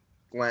front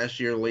last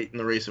year late in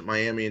the race at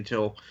Miami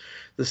until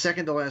the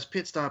second to last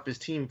pit stop. His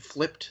team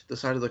flipped the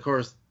side of the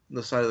car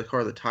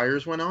the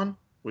tires went on,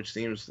 which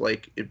seems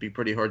like it'd be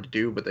pretty hard to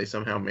do, but they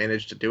somehow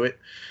managed to do it.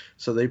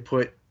 So they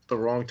put the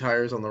wrong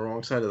tires on the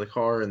wrong side of the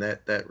car, and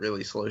that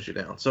really slows you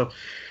down. So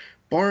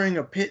barring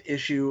a pit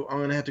issue, I'm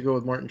going to have to go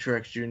with Martin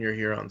Truex Jr.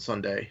 here on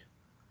Sunday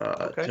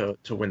to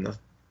win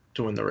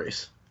the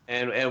race.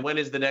 And when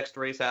is the next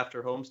race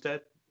after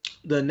Homestead?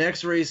 The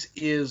next race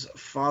is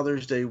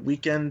Father's Day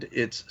weekend.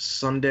 It's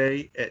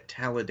Sunday at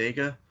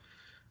Talladega.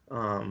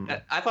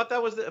 I thought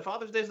that was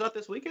Father's Day is not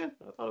this weekend.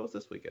 I thought it was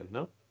this weekend.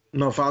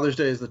 No, Father's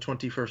Day is the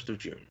 21st of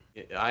June.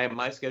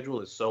 My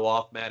schedule is so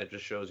off, Matt. It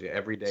just shows you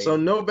every day. So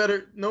no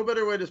better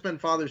way to spend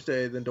Father's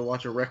Day than to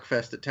watch a wreck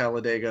fest at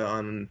Talladega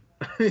in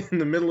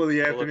the middle of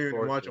the afternoon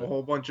and watch a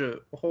whole bunch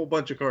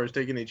of cars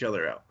taking each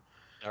other out.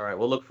 All right,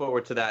 we'll look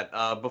forward to that.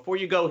 Before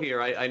you go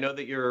here, I know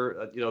that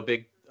you're a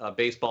big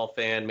baseball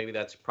fan. Maybe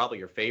that's probably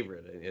your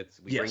favorite.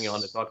 We bring you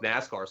on to talk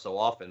NASCAR so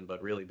often,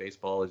 but really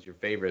baseball is your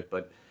favorite.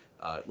 But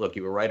look,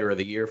 you were writer of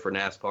the year for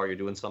NASCAR. You're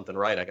doing something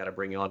right. I got to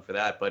bring you on for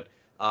that. But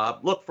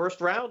look, first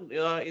round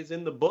is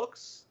in the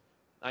books.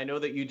 I know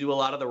that you do a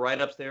lot of the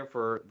write-ups there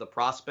for the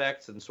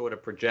prospects and sort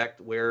of project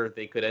where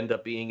they could end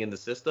up being in the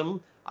system.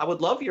 I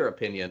would love your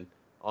opinion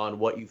on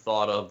what you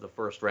thought of the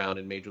first round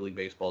in Major League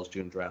Baseball's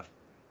June draft.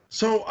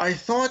 So I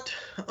thought,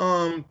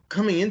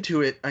 coming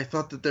into it, I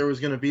thought that there was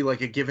going to be like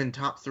a given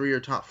top 3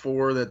 or top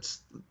 4 that's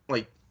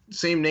like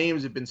same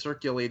names have been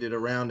circulated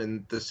around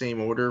in the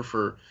same order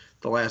for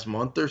the last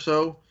month or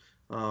so.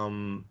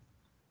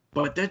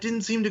 But that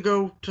didn't seem to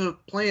go to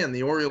plan.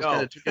 The Orioles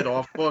kind of took it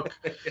off book.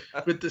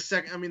 With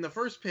the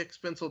first pick,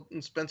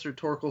 Spencer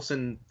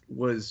Torkelson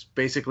was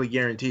basically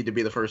guaranteed to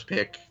be the first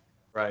pick.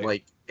 Right.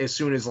 Like as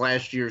soon as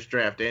last year's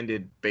draft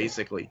ended,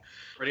 basically.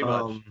 Pretty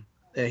much.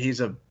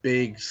 He's a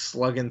big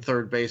slugging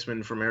third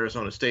baseman from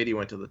Arizona State. He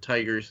went to the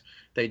Tigers.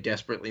 They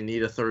desperately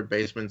need a third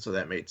baseman, so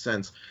that made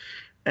sense.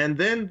 And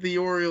then the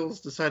Orioles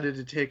decided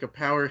to take a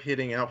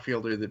power-hitting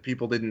outfielder that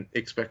people didn't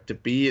expect to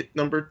be at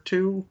number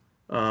 2.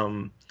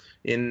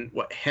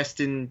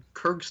 Heston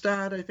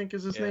Kjerstad, I think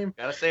is his name.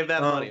 Gotta save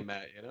that money,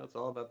 Matt. It's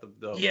all about the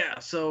dough. Yeah,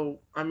 so,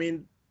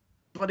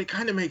 but it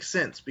kind of makes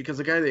sense because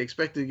the guy they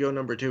expected to go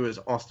number 2 is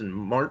Austin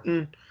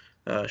Martin,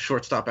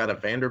 shortstop out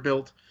of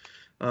Vanderbilt.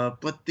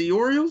 But the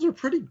Orioles are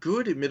pretty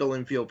good at middle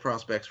infield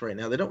prospects right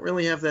now. They don't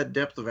really have that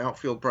depth of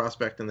outfield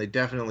prospect, and they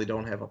definitely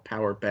don't have a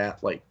power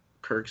bat like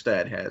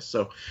Kjerstad has.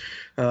 So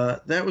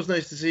that was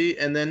nice to see.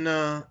 And then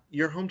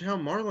your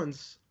hometown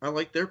Marlins, I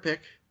like their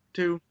pick,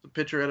 too, the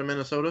pitcher out of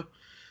Minnesota.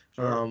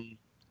 Sure.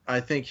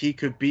 I think he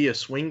could be a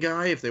swing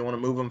guy if they want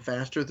to move him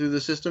faster through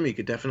the system. He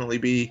could definitely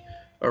be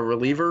a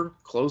reliever,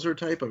 closer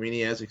type.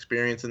 He has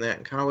experience in that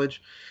in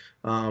college.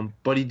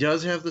 But he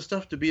does have the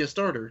stuff to be a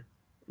starter,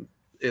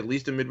 at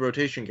least a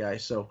mid-rotation guy.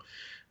 So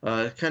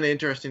kind of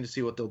interesting to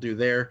see what they'll do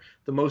there.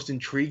 The most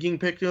intriguing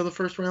pick of the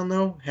first round,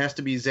 though, has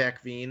to be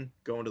Zach Veen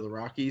going to the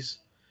Rockies.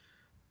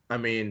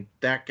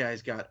 That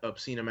guy's got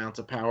obscene amounts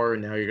of power,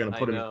 and now you're going to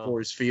put him in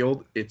Coors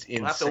Field. It's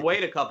insane. We'll have to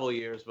wait a couple of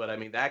years, but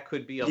that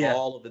could be of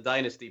all of the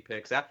dynasty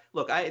picks.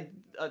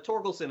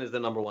 Torkelson is the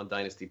number 1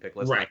 dynasty pick.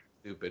 Let's not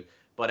be stupid.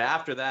 But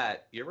after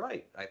that, you're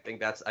right. I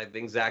think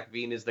Zach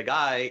Veen is the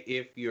guy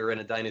if you're in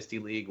a dynasty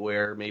league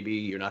where maybe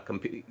you're not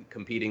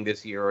competing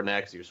this year or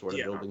next. You're sort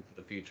of building for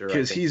the future.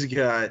 Because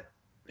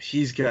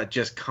he's got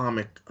just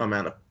comic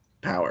amount of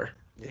power.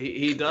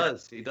 He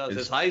does.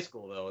 His high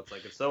school though,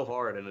 it's so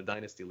hard in a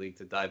dynasty league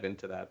to dive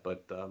into that.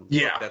 But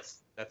look,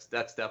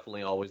 that's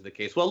definitely always the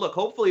case. Well, look,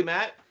 hopefully,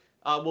 Matt,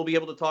 we'll be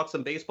able to talk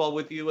some baseball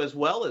with you as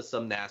well as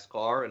some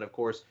NASCAR, and of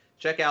course,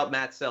 check out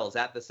Matt Selz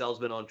at the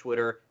Selzman on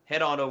Twitter.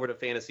 Head on over to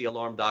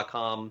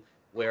fantasyalarm.com,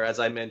 where, as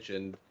I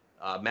mentioned,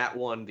 Matt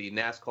won the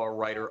NASCAR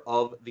Writer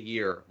of the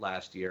Year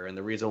last year, and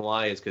the reason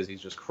why is because he's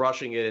just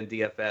crushing it in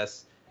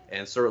DFS.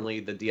 And certainly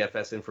the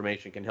DFS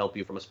information can help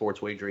you from a sports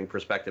wagering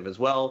perspective as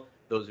well.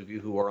 Those of you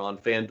who are on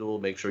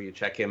FanDuel, make sure you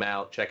check him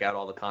out. Check out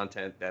all the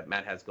content that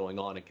Matt has going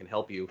on and can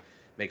help you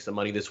make some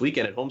money this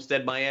weekend at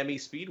Homestead Miami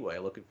Speedway.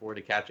 Looking forward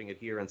to catching it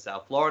here in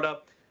South Florida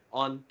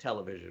on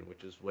television,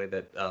 which is the way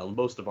that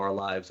most of our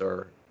lives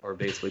are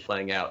basically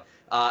playing out.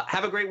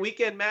 Have a great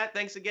weekend, Matt.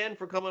 Thanks again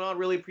for coming on.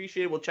 Really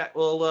appreciate it.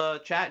 We'll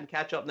chat and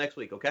catch up next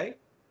week, okay?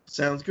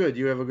 Sounds good.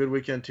 You have a good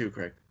weekend too,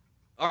 Craig.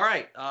 All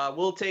right,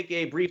 we'll take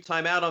a brief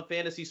timeout on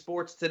fantasy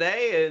sports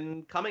today,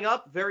 and coming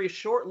up very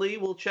shortly,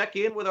 we'll check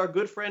in with our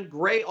good friend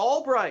Gray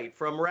Albright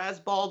from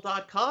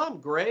Razzball.com.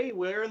 Gray,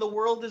 where in the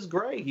world is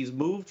Gray? He's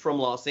moved from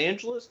Los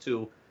Angeles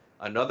to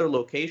another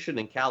location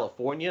in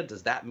California.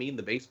 Does that mean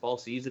the baseball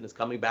season is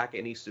coming back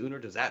any sooner?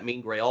 Does that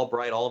mean Gray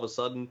Albright all of a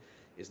sudden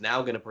is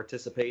now going to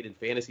participate in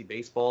fantasy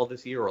baseball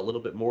this year, or a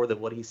little bit more than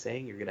what he's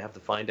saying? You're going to have to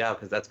find out,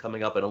 because that's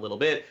coming up in a little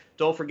bit.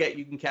 Don't forget,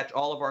 you can catch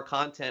all of our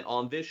content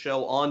on this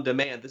show on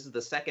demand. This is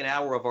the second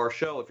hour of our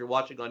show. If you're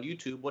watching on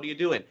YouTube, what are you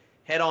doing?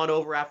 Head on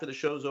over after the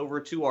show's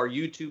over to our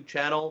YouTube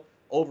channel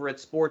over at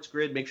Sports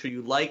Grid. Make sure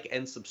you like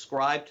and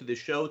subscribe to the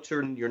show.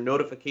 Turn your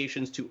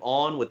notifications to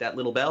on with that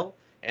little bell.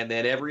 And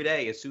then every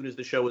day, as soon as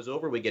the show is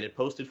over, we get it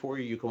posted for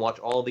you. You can watch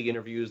all the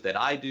interviews that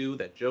I do,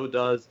 that Joe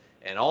does,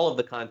 and all of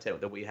the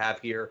content that we have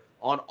here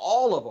on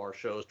all of our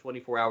shows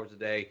 24 hours a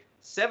day,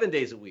 7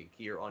 days a week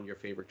here on your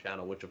favorite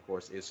channel, which, of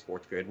course, is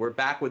Sports Grid. We're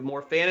back with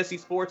more fantasy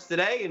sports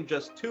today in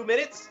just 2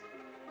 minutes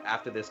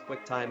after this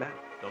quick timeout.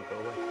 Don't go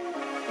away.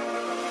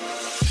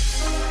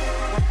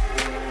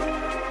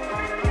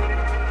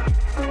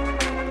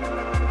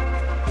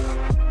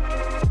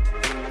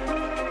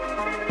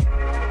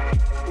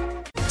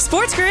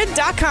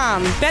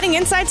 SportsGrid.com. Betting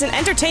insights and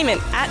entertainment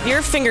at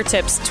your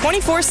fingertips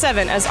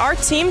 24/7 as our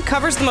team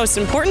covers the most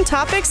important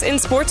topics in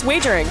sports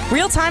wagering.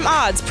 Real-time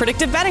odds,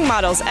 predictive betting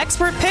models,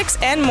 expert picks,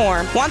 and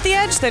more. Want the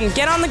edge? Then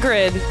get on the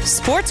grid.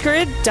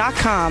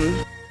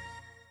 SportsGrid.com.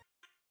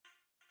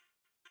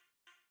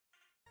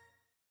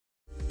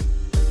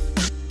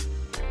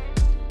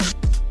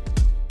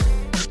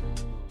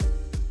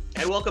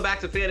 And welcome back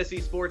to Fantasy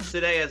Sports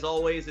Today. As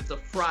always, it's a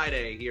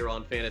Friday here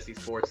on Fantasy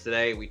Sports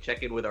Today. We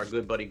check in with our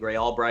good buddy Gray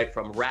Albright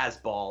from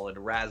Razzball and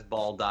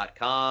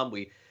Razzball.com.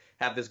 We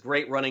have this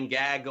great running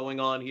gag going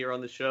on here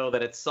on the show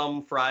that at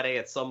some Friday,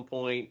 at some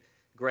point,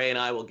 Gray and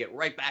I will get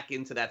right back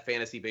into that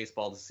fantasy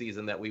baseball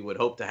season that we would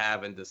hope to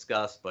have and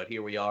discuss. But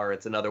here we are.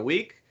 It's another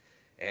week,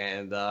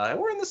 and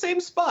we're in the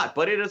same spot.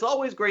 But it is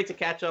always great to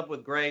catch up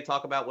with Gray,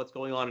 talk about what's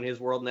going on in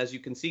his world. And as you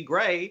can see,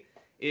 Gray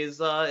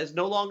is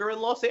no longer in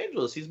Los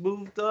Angeles. He's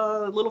moved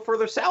a little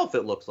further south,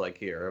 it looks like,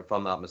 here, if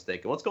I'm not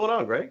mistaken. What's going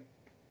on, Greg?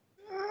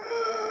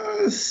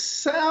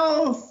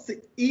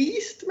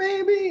 Southeast,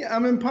 maybe?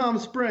 I'm in Palm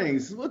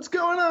Springs. What's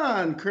going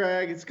on,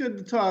 Craig? It's good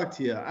to talk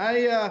to you.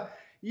 I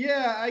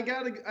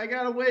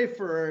got away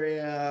for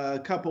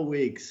a couple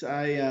weeks.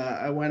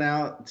 I went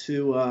out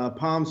to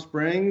Palm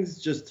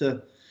Springs just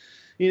to,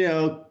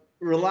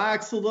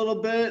 relax a little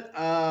bit,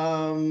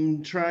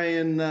 try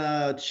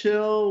and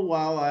chill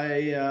while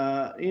I'm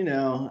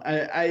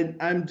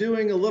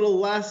doing a little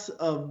less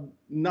of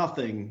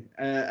nothing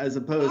as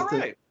opposed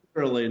to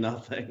really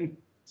nothing.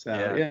 So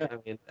yeah. I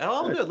mean,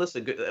 good.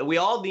 Listen, good. We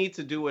all need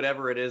to do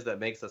whatever it is that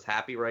makes us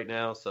happy right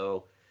now.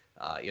 So,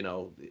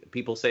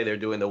 people say they're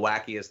doing the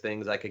wackiest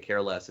things. I could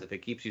care less. If it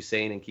keeps you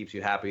sane and keeps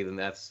you happy, then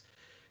that's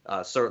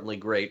certainly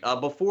great.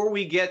 Before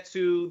we get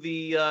to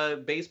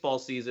the baseball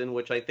season,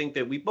 which I think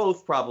that we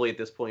both probably at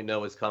this point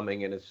know is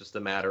coming, and it's just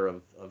a matter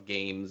of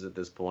games at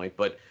this point.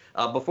 But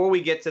before we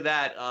get to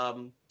that,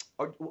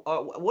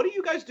 what do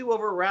you guys do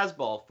over at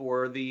Razzball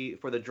for the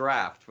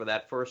draft, for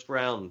that first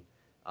round?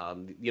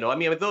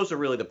 Those are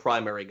really the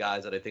primary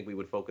guys that I think we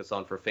would focus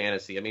on for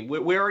fantasy. I mean,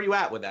 where are you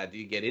at with that? Do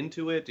you get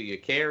into it? Do you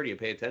care? Do you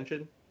pay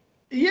attention?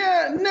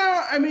 Yeah,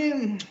 no, I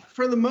mean,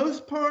 for the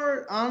most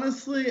part,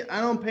 honestly,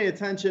 I don't pay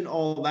attention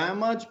all that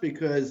much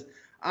because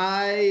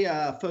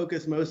I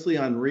focus mostly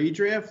on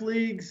redraft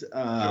leagues.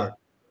 Sure.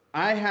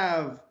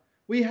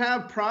 We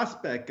have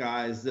prospect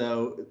guys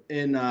though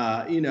in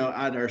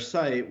at our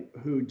site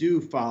who do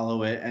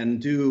follow it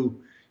and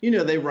do,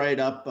 they write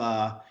up.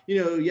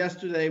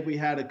 Yesterday we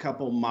had a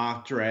couple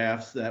mock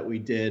drafts that we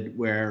did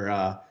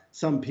where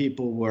some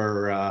people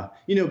were,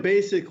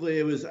 basically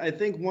it was, I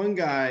think one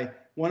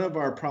of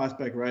our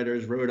prospect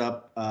writers wrote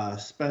up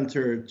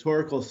Spencer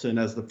Torkelson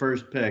as the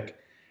first pick,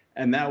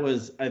 and that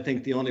was, I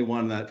think, the only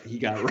one that he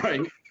got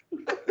right.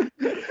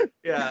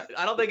 Yeah,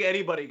 I don't think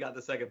anybody got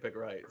the second pick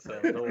right. So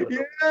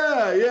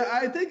yeah,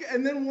 I think,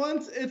 and then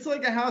once it's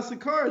like a house of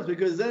cards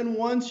because then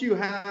once you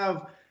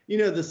have,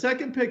 the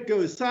second pick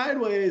goes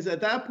sideways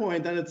at that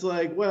point, then it's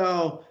like,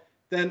 well,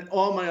 then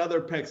all my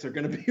other picks are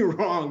going to be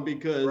wrong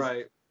because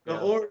right. The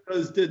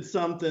Orioles did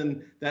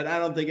something that I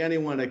don't think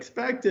anyone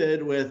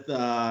expected with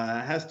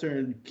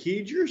Hester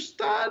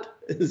Kiegerstad.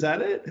 Is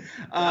that it?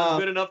 Sounds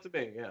good enough to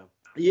me, yeah.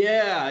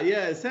 Yeah.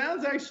 It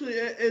sounds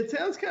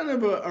kind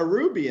of a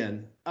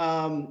Arubian.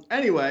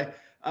 Anyway,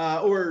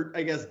 or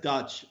I guess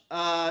Dutch.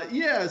 They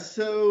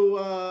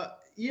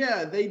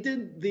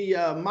did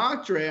the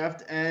mock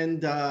draft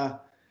and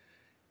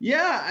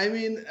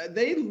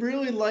they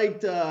really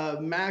liked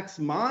Max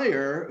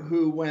Meyer,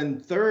 who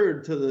went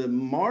third to the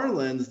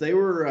Marlins. They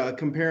were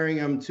comparing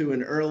him to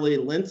an early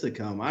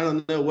Lincecum. I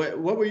don't know. What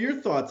were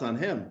your thoughts on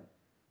him?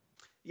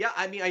 Yeah,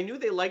 I mean, I knew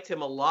they liked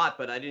him a lot,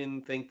 but I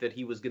didn't think that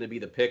he was going to be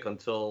the pick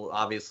until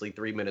obviously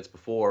 3 minutes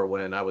before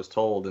when I was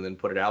told and then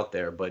put it out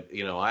there. But,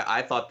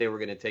 I thought they were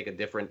going to take a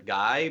different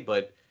guy,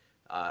 but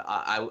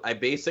I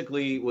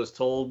basically was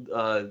told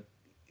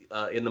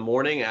in the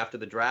morning after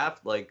the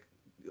draft, like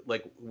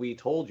we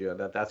told you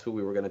that's who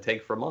we were going to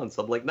take for months.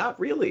 I'm like, not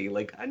really.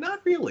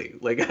 Not really.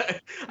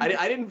 I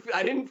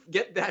didn't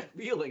get that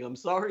feeling. I'm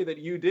sorry that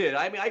you did.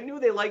 I mean, I knew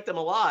they liked him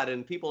a lot,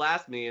 and people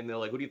asked me, and they're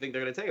like, who do you think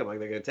they're going to take? I'm like,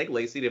 they're going to take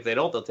Lacy. If they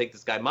don't, they'll take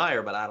this guy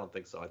Meyer, but I don't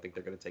think so. I think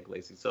they're going to take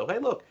Lacy. So, hey,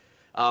 look,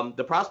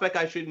 The prospect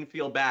guy shouldn't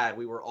feel bad.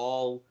 We were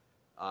all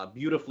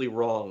beautifully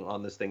wrong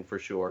on this thing for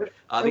sure.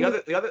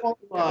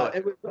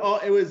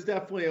 It was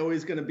definitely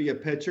always going to be a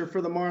pitcher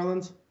for the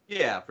Marlins.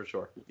 Yeah, for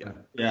sure. Yeah.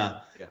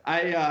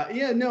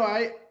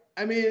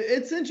 I mean,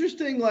 it's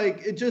interesting,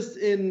 like, it just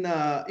in,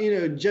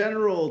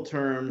 general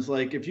terms,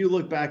 like, if you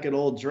look back at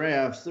old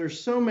drafts, there's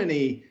so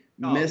many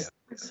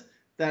mistakes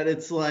that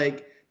it's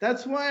like,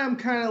 that's why I'm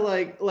kind of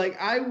like,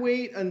 I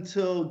wait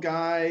until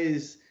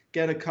guys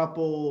get a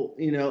couple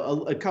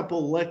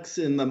licks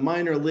in the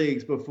minor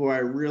leagues before I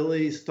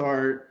really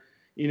start,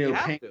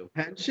 paying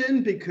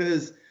attention,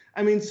 because,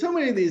 I mean, so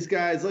many of these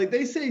guys, like,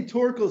 they say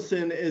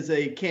Torkelson is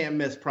a can't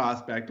miss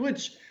prospect,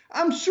 which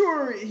I'm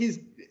sure he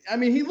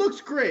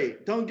looks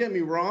great. Don't get me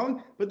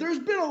wrong, but there's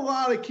been a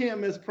lot of can't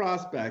miss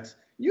prospects.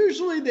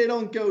 Usually they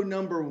don't go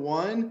number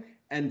one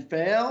and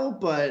fail,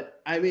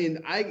 but I mean,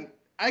 I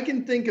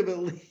can think of at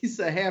least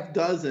a half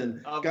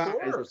dozen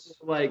guys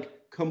like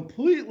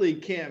completely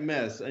can't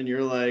miss, and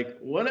you're like,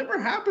 whatever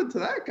happened to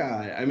that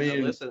guy? I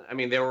mean, listen,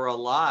 there were a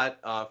lot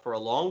for a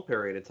long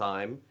period of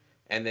time.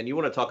 And then you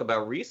want to talk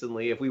about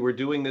recently, if we were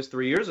doing this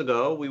 3 years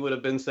ago, we would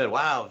have been said,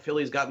 wow,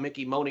 Philly's got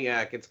Mickey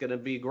Moniak. It's going to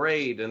be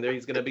great. And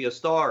he's going to be a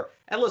star.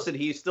 And listen,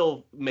 he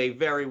still may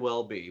very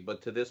well be.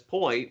 But to this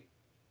point,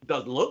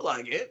 doesn't look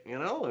like it.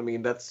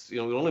 That's, we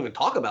don't even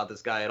talk about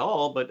this guy at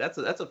all. But that's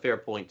a fair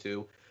point,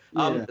 too.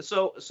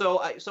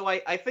 So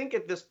I think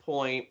at this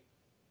point,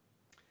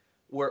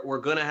 we're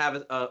going to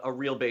have a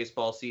real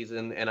baseball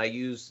season, and I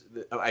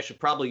should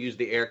probably use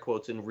the air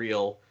quotes in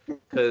real,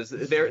 because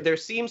there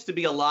seems to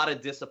be a lot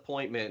of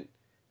disappointment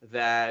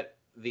that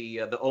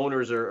the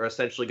owners are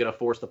essentially going to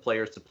force the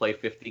players to play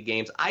 50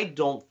 games. I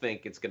don't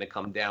think it's going to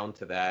come down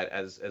to that,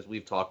 as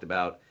we've talked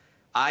about.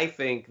 I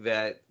think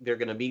that they're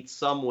going to meet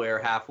somewhere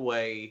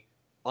halfway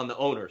on the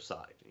owner's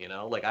side.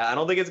 I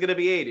don't think it's going to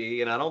be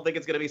 80, and I don't think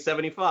it's going to be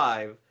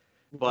 75,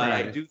 but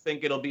right. I do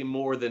think it'll be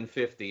more than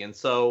 50, and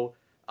so.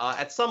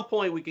 At some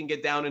point, we can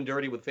get down and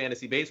dirty with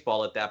fantasy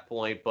baseball at that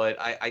point, but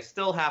I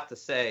still have to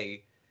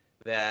say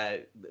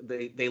that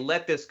they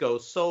let this go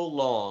so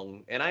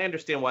long, and I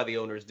understand why the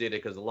owners did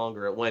it, because the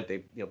longer it went,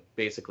 they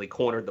basically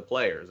cornered the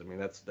players.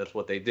 That's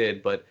what they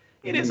did, but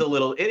it is a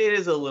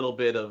little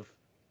bit of,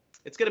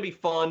 it's going to be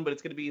fun, but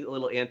it's going to be a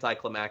little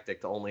anticlimactic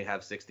to only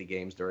have 60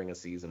 games during a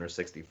season, or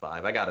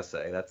 65. I gotta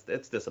say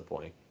it's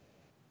disappointing.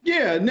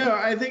 Yeah, no,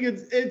 I think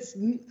it's.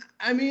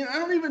 I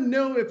don't even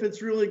know if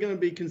it's really going to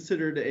be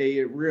considered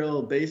a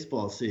real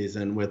baseball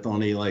season with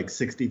only like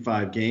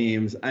 65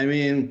 games.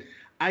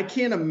 I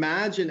can't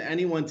imagine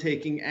anyone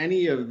taking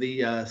any of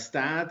the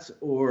stats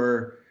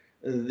or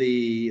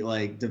the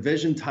like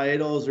division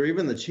titles or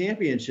even the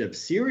championship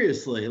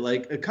seriously.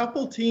 Like, a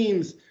couple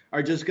teams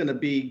are just going to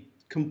be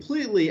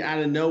completely out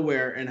of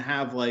nowhere and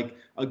have like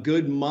a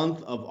good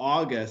month of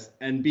August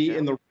and be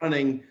in the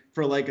running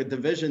for like a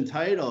division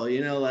title.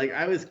 Like,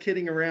 I was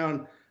kidding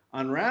around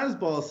on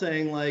Razzball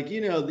saying, like,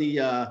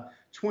 the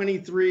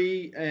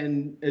 23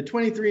 and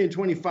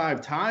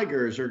 25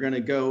 Tigers are going to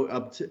go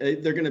up to,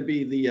 they're going to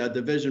be the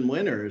division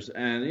winners.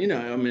 And,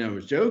 I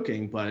was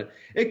joking, but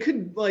it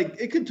could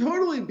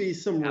totally be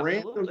some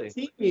random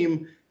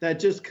team that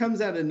just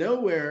comes out of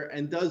nowhere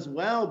and does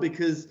well,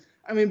 because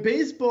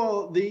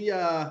baseball,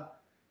 really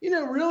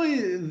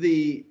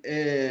the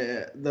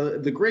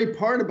great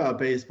part about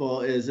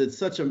baseball is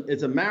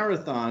it's a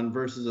marathon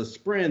versus a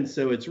sprint.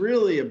 So it's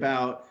really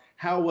about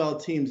how well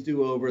teams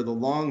do over the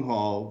long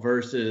haul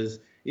versus,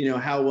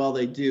 how well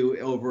they do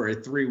over a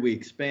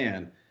 3-week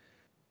span.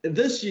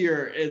 This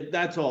year,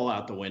 that's all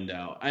out the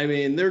window.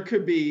 There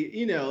could be,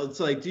 it's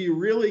like, do you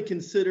really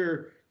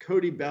consider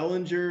Cody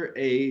Bellinger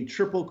a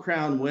Triple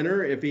Crown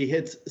winner if he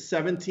hits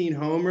 17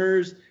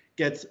 homers,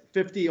 gets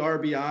 50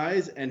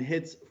 RBIs, and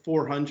hits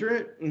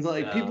 400? And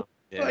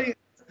like,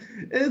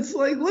 it's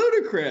like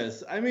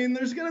ludicrous.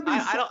 There's going to be.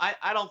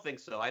 I don't think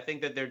so. I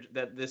think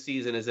that this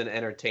season is an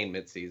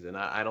entertainment season.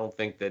 I don't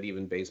think that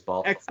even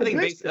baseball. I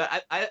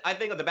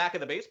think on the back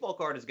of the baseball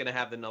card is going to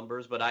have the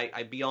numbers, but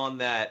I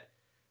beyond that,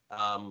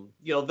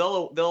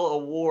 they'll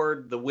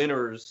award the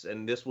winners,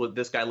 and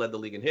this guy led the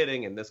league in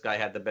hitting, and this guy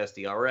had the best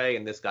ERA,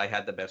 and this guy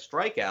had the best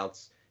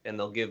strikeouts, and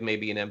they'll give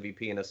maybe an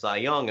MVP and a Cy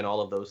Young and all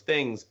of those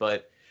things,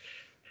 but.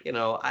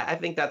 I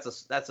think that's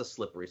a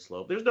slippery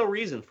slope. There's no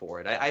reason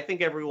for it. I think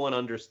everyone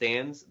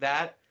understands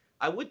that.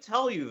 I would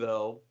tell you,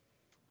 though,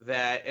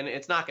 that, and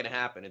it's not going to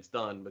happen. It's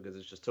done because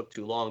it just took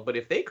too long. But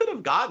if they could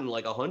have gotten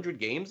like 100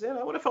 games in,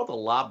 I would have felt a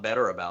lot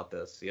better about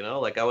this.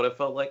 Like, I would have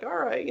felt like, all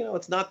right,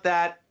 it's not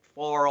that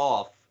far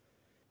off.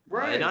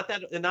 Right. Not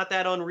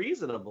that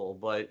unreasonable.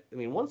 But,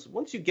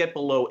 once you get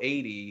below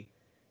 80,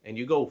 and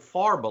you go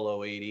far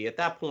below 80, at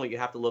that point you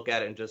have to look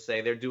at it and just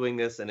say they're doing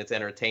this and it's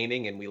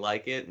entertaining and we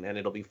like it and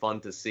it'll be fun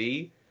to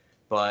see.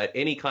 But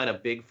any kind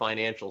of big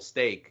financial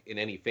stake in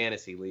any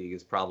fantasy league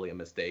is probably a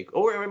mistake.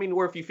 Or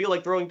if you feel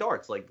like throwing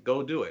darts, like,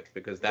 go do it,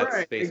 because that's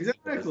right,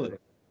 exactly.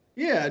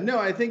 Yeah, no,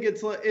 I think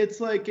it's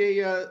like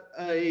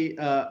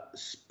a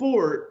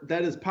sport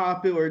that is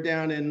popular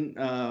down in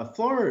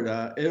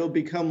Florida. It'll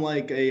become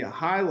like a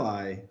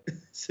highlight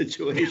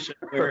situation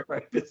where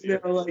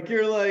like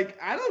you're like,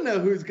 I don't know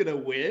who's gonna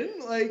win.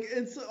 Like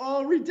it's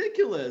all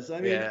ridiculous.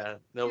 I mean,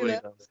 nobody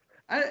knows.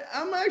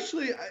 I'm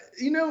actually,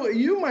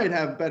 you might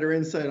have better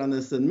insight on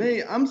this than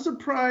me. I'm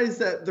surprised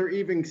that they're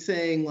even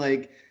saying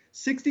like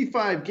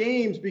 65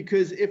 games,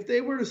 because if they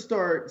were to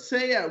start,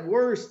 say at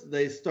worst,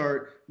 they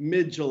start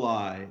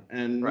mid-July,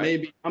 and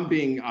maybe I'm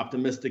being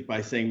optimistic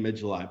by saying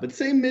mid-July, but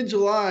say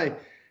mid-July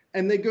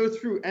and they go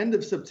through end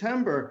of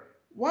September,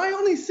 why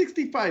only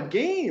 65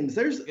 games?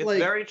 It's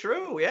very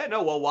true. Yeah,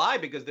 no, well, why?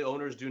 Because the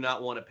owners do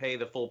not want to pay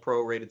the full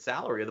prorated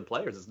salary of the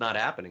players. It's not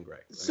happening,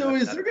 Greg. So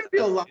is there going to be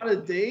a lot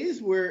of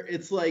days where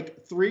it's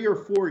like 3 or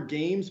 4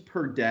 games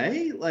per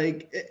day?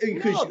 Like,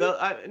 listen,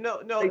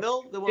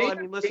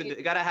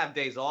 you got to have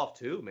days off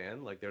too,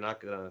 man. Like they're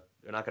not gonna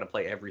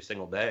play every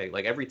single day.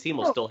 Like every team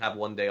will still have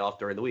one day off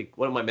during the week.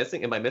 What am I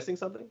missing? Am I missing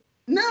something?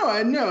 No,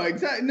 I know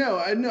exactly. No,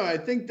 I know. I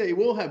think they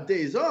will have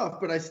days off,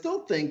 but I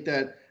still think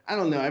that. I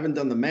don't know. I haven't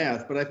done the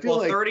math, but I feel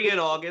like 30 in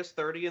August,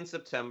 30 in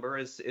September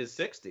is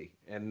 60,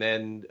 and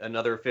then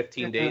another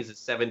 15 days is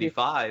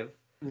 75.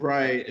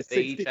 Right. If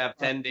they each have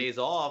 10 days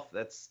off,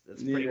 that's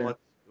pretty much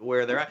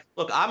where they're at.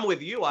 Look, I'm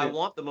with you. I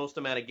want the most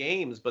amount of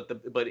games, but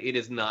it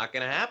is not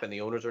going to happen. The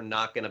owners are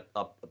not going to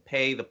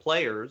pay the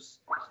players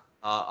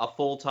a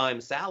full-time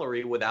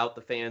salary without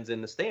the fans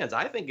in the stands.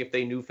 I think if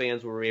they knew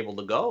fans were able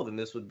to go, then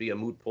this would be a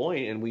moot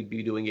point, and we'd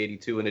be doing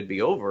 82 and it'd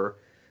be over.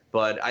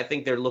 But I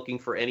think they're looking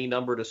for any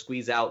number to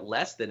squeeze out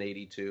less than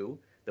 82.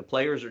 The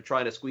players are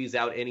trying to squeeze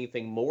out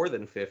anything more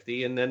than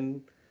 50, and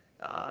then,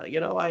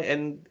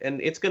 and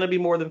it's going to be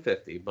more than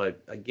 50. But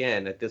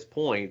again, at this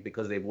point,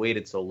 because they've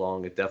waited so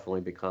long, it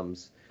definitely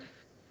becomes,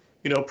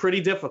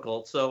 pretty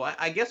difficult. So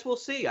I guess we'll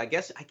see. I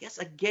guess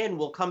again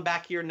we'll come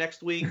back here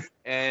next week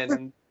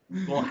and.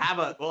 We'll have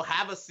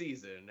a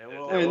season, and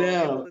we'll be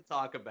able to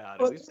talk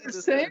about it. Well,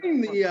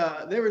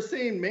 they were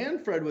saying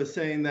Manfred was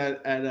saying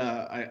that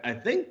I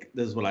think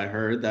this is what I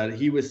heard, that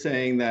he was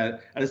saying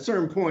that at a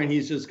certain point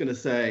he's just going to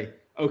say,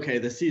 okay,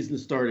 the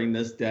season's starting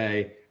this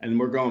day, and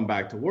we're going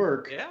back to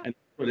work, and that's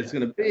what it's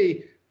going to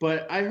be.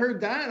 But I heard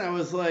that, and I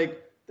was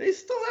like, they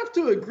still have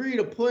to agree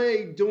to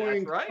play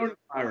during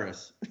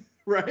coronavirus.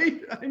 Right?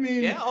 I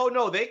mean,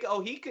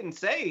 he can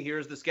say,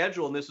 here's the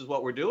schedule and this is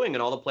what we're doing,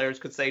 and all the players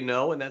could say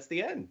no, and that's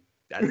the end.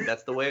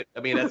 That's the way.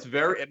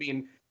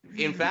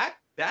 In fact,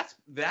 that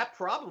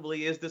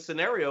probably is the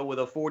scenario with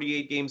a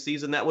 48 game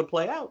season that would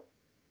play out.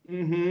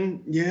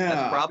 Mm-hmm. Yeah,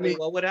 that's probably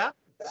what would happen.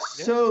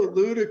 So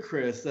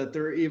ludicrous that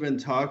they're even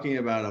talking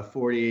about a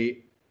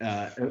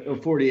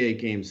 48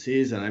 game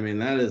season. I mean,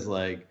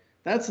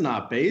 that's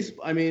not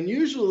baseball. I mean,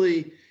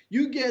 usually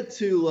you get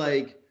to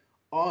like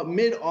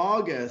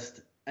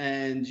mid-August.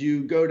 And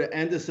you go to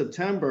end of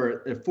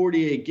September at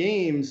 48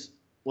 games,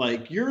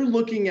 like you're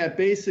looking at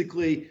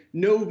basically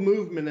no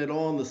movement at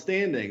all in the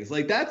standings.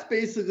 Like that's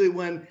basically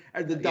when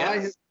the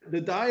die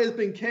has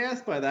been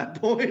cast by that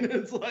point.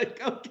 It's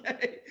like,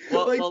 okay.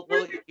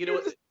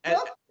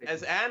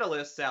 As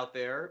analysts out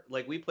there,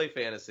 like we play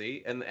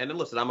fantasy, and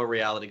listen, I'm a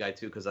reality guy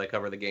too because I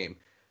cover the game.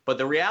 But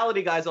the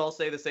reality guys all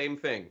say the same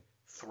thing: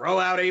 throw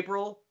out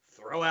April.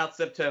 Throw out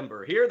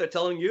September. Here, they're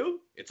telling you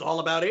it's all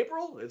about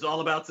April. It's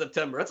all about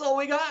September. That's all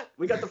we got.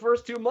 We got the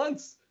first 2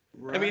 months.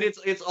 Right. I mean,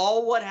 it's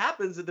all what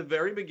happens at the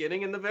very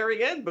beginning and the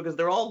very end because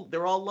they're all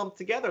lumped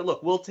together.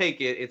 Look, we'll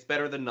take it. It's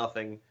better than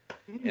nothing,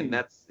 and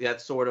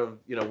that's sort of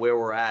where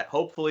we're at.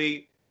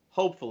 Hopefully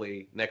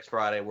next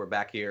Friday we're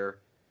back here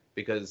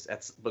because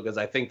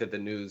I think that the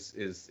news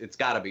it's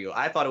got to be.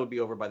 I thought it would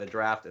be over by the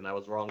draft, and I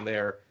was wrong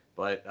there.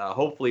 But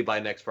hopefully by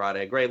next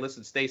Friday. Great.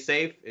 Listen, stay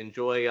safe.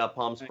 Enjoy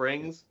Palm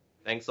Springs.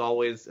 Thanks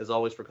as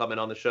always for coming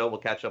on the show. We'll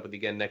catch up with you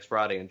again next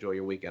Friday. Enjoy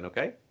your weekend,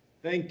 okay?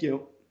 Thank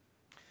you.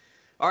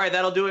 All right,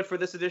 that'll do it for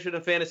this edition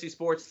of Fantasy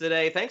Sports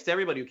Today. Thanks to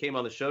everybody who came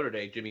on the show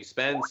today. Jimmy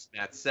Spence,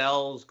 Matt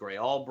Selz, Gray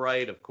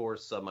Albright, of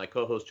course, my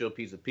co-host Joe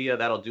Pisapia.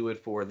 That'll do it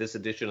for this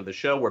edition of the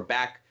show. We're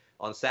back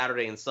on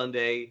Saturday and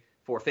Sunday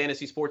for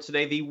Fantasy Sports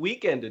Today, the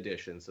weekend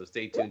edition. So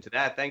stay tuned to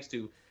that. Thanks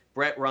to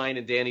Brett, Ryan,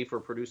 and Danny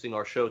for producing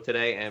our show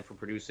today and for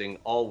producing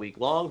all week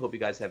long. Hope you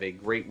guys have a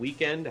great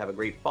weekend. Have a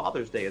great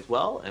Father's Day as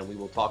well. And we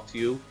will talk to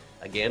you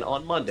again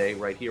on Monday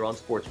right here on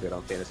Sports Grid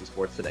on Fantasy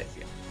Sports Today.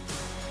 See ya.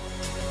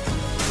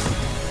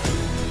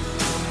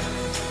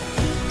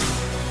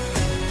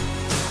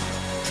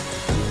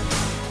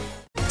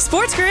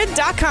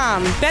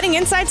 SportsGrid.com. Betting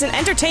insights and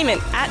entertainment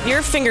at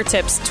your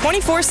fingertips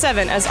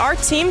 24/7 as our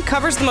team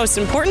covers the most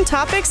important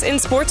topics in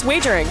sports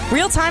wagering.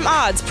 Real-time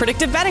odds,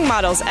 predictive betting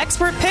models,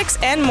 expert picks,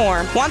 and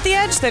more. Want the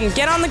edge? Then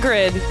get on the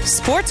grid.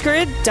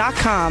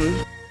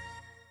 SportsGrid.com.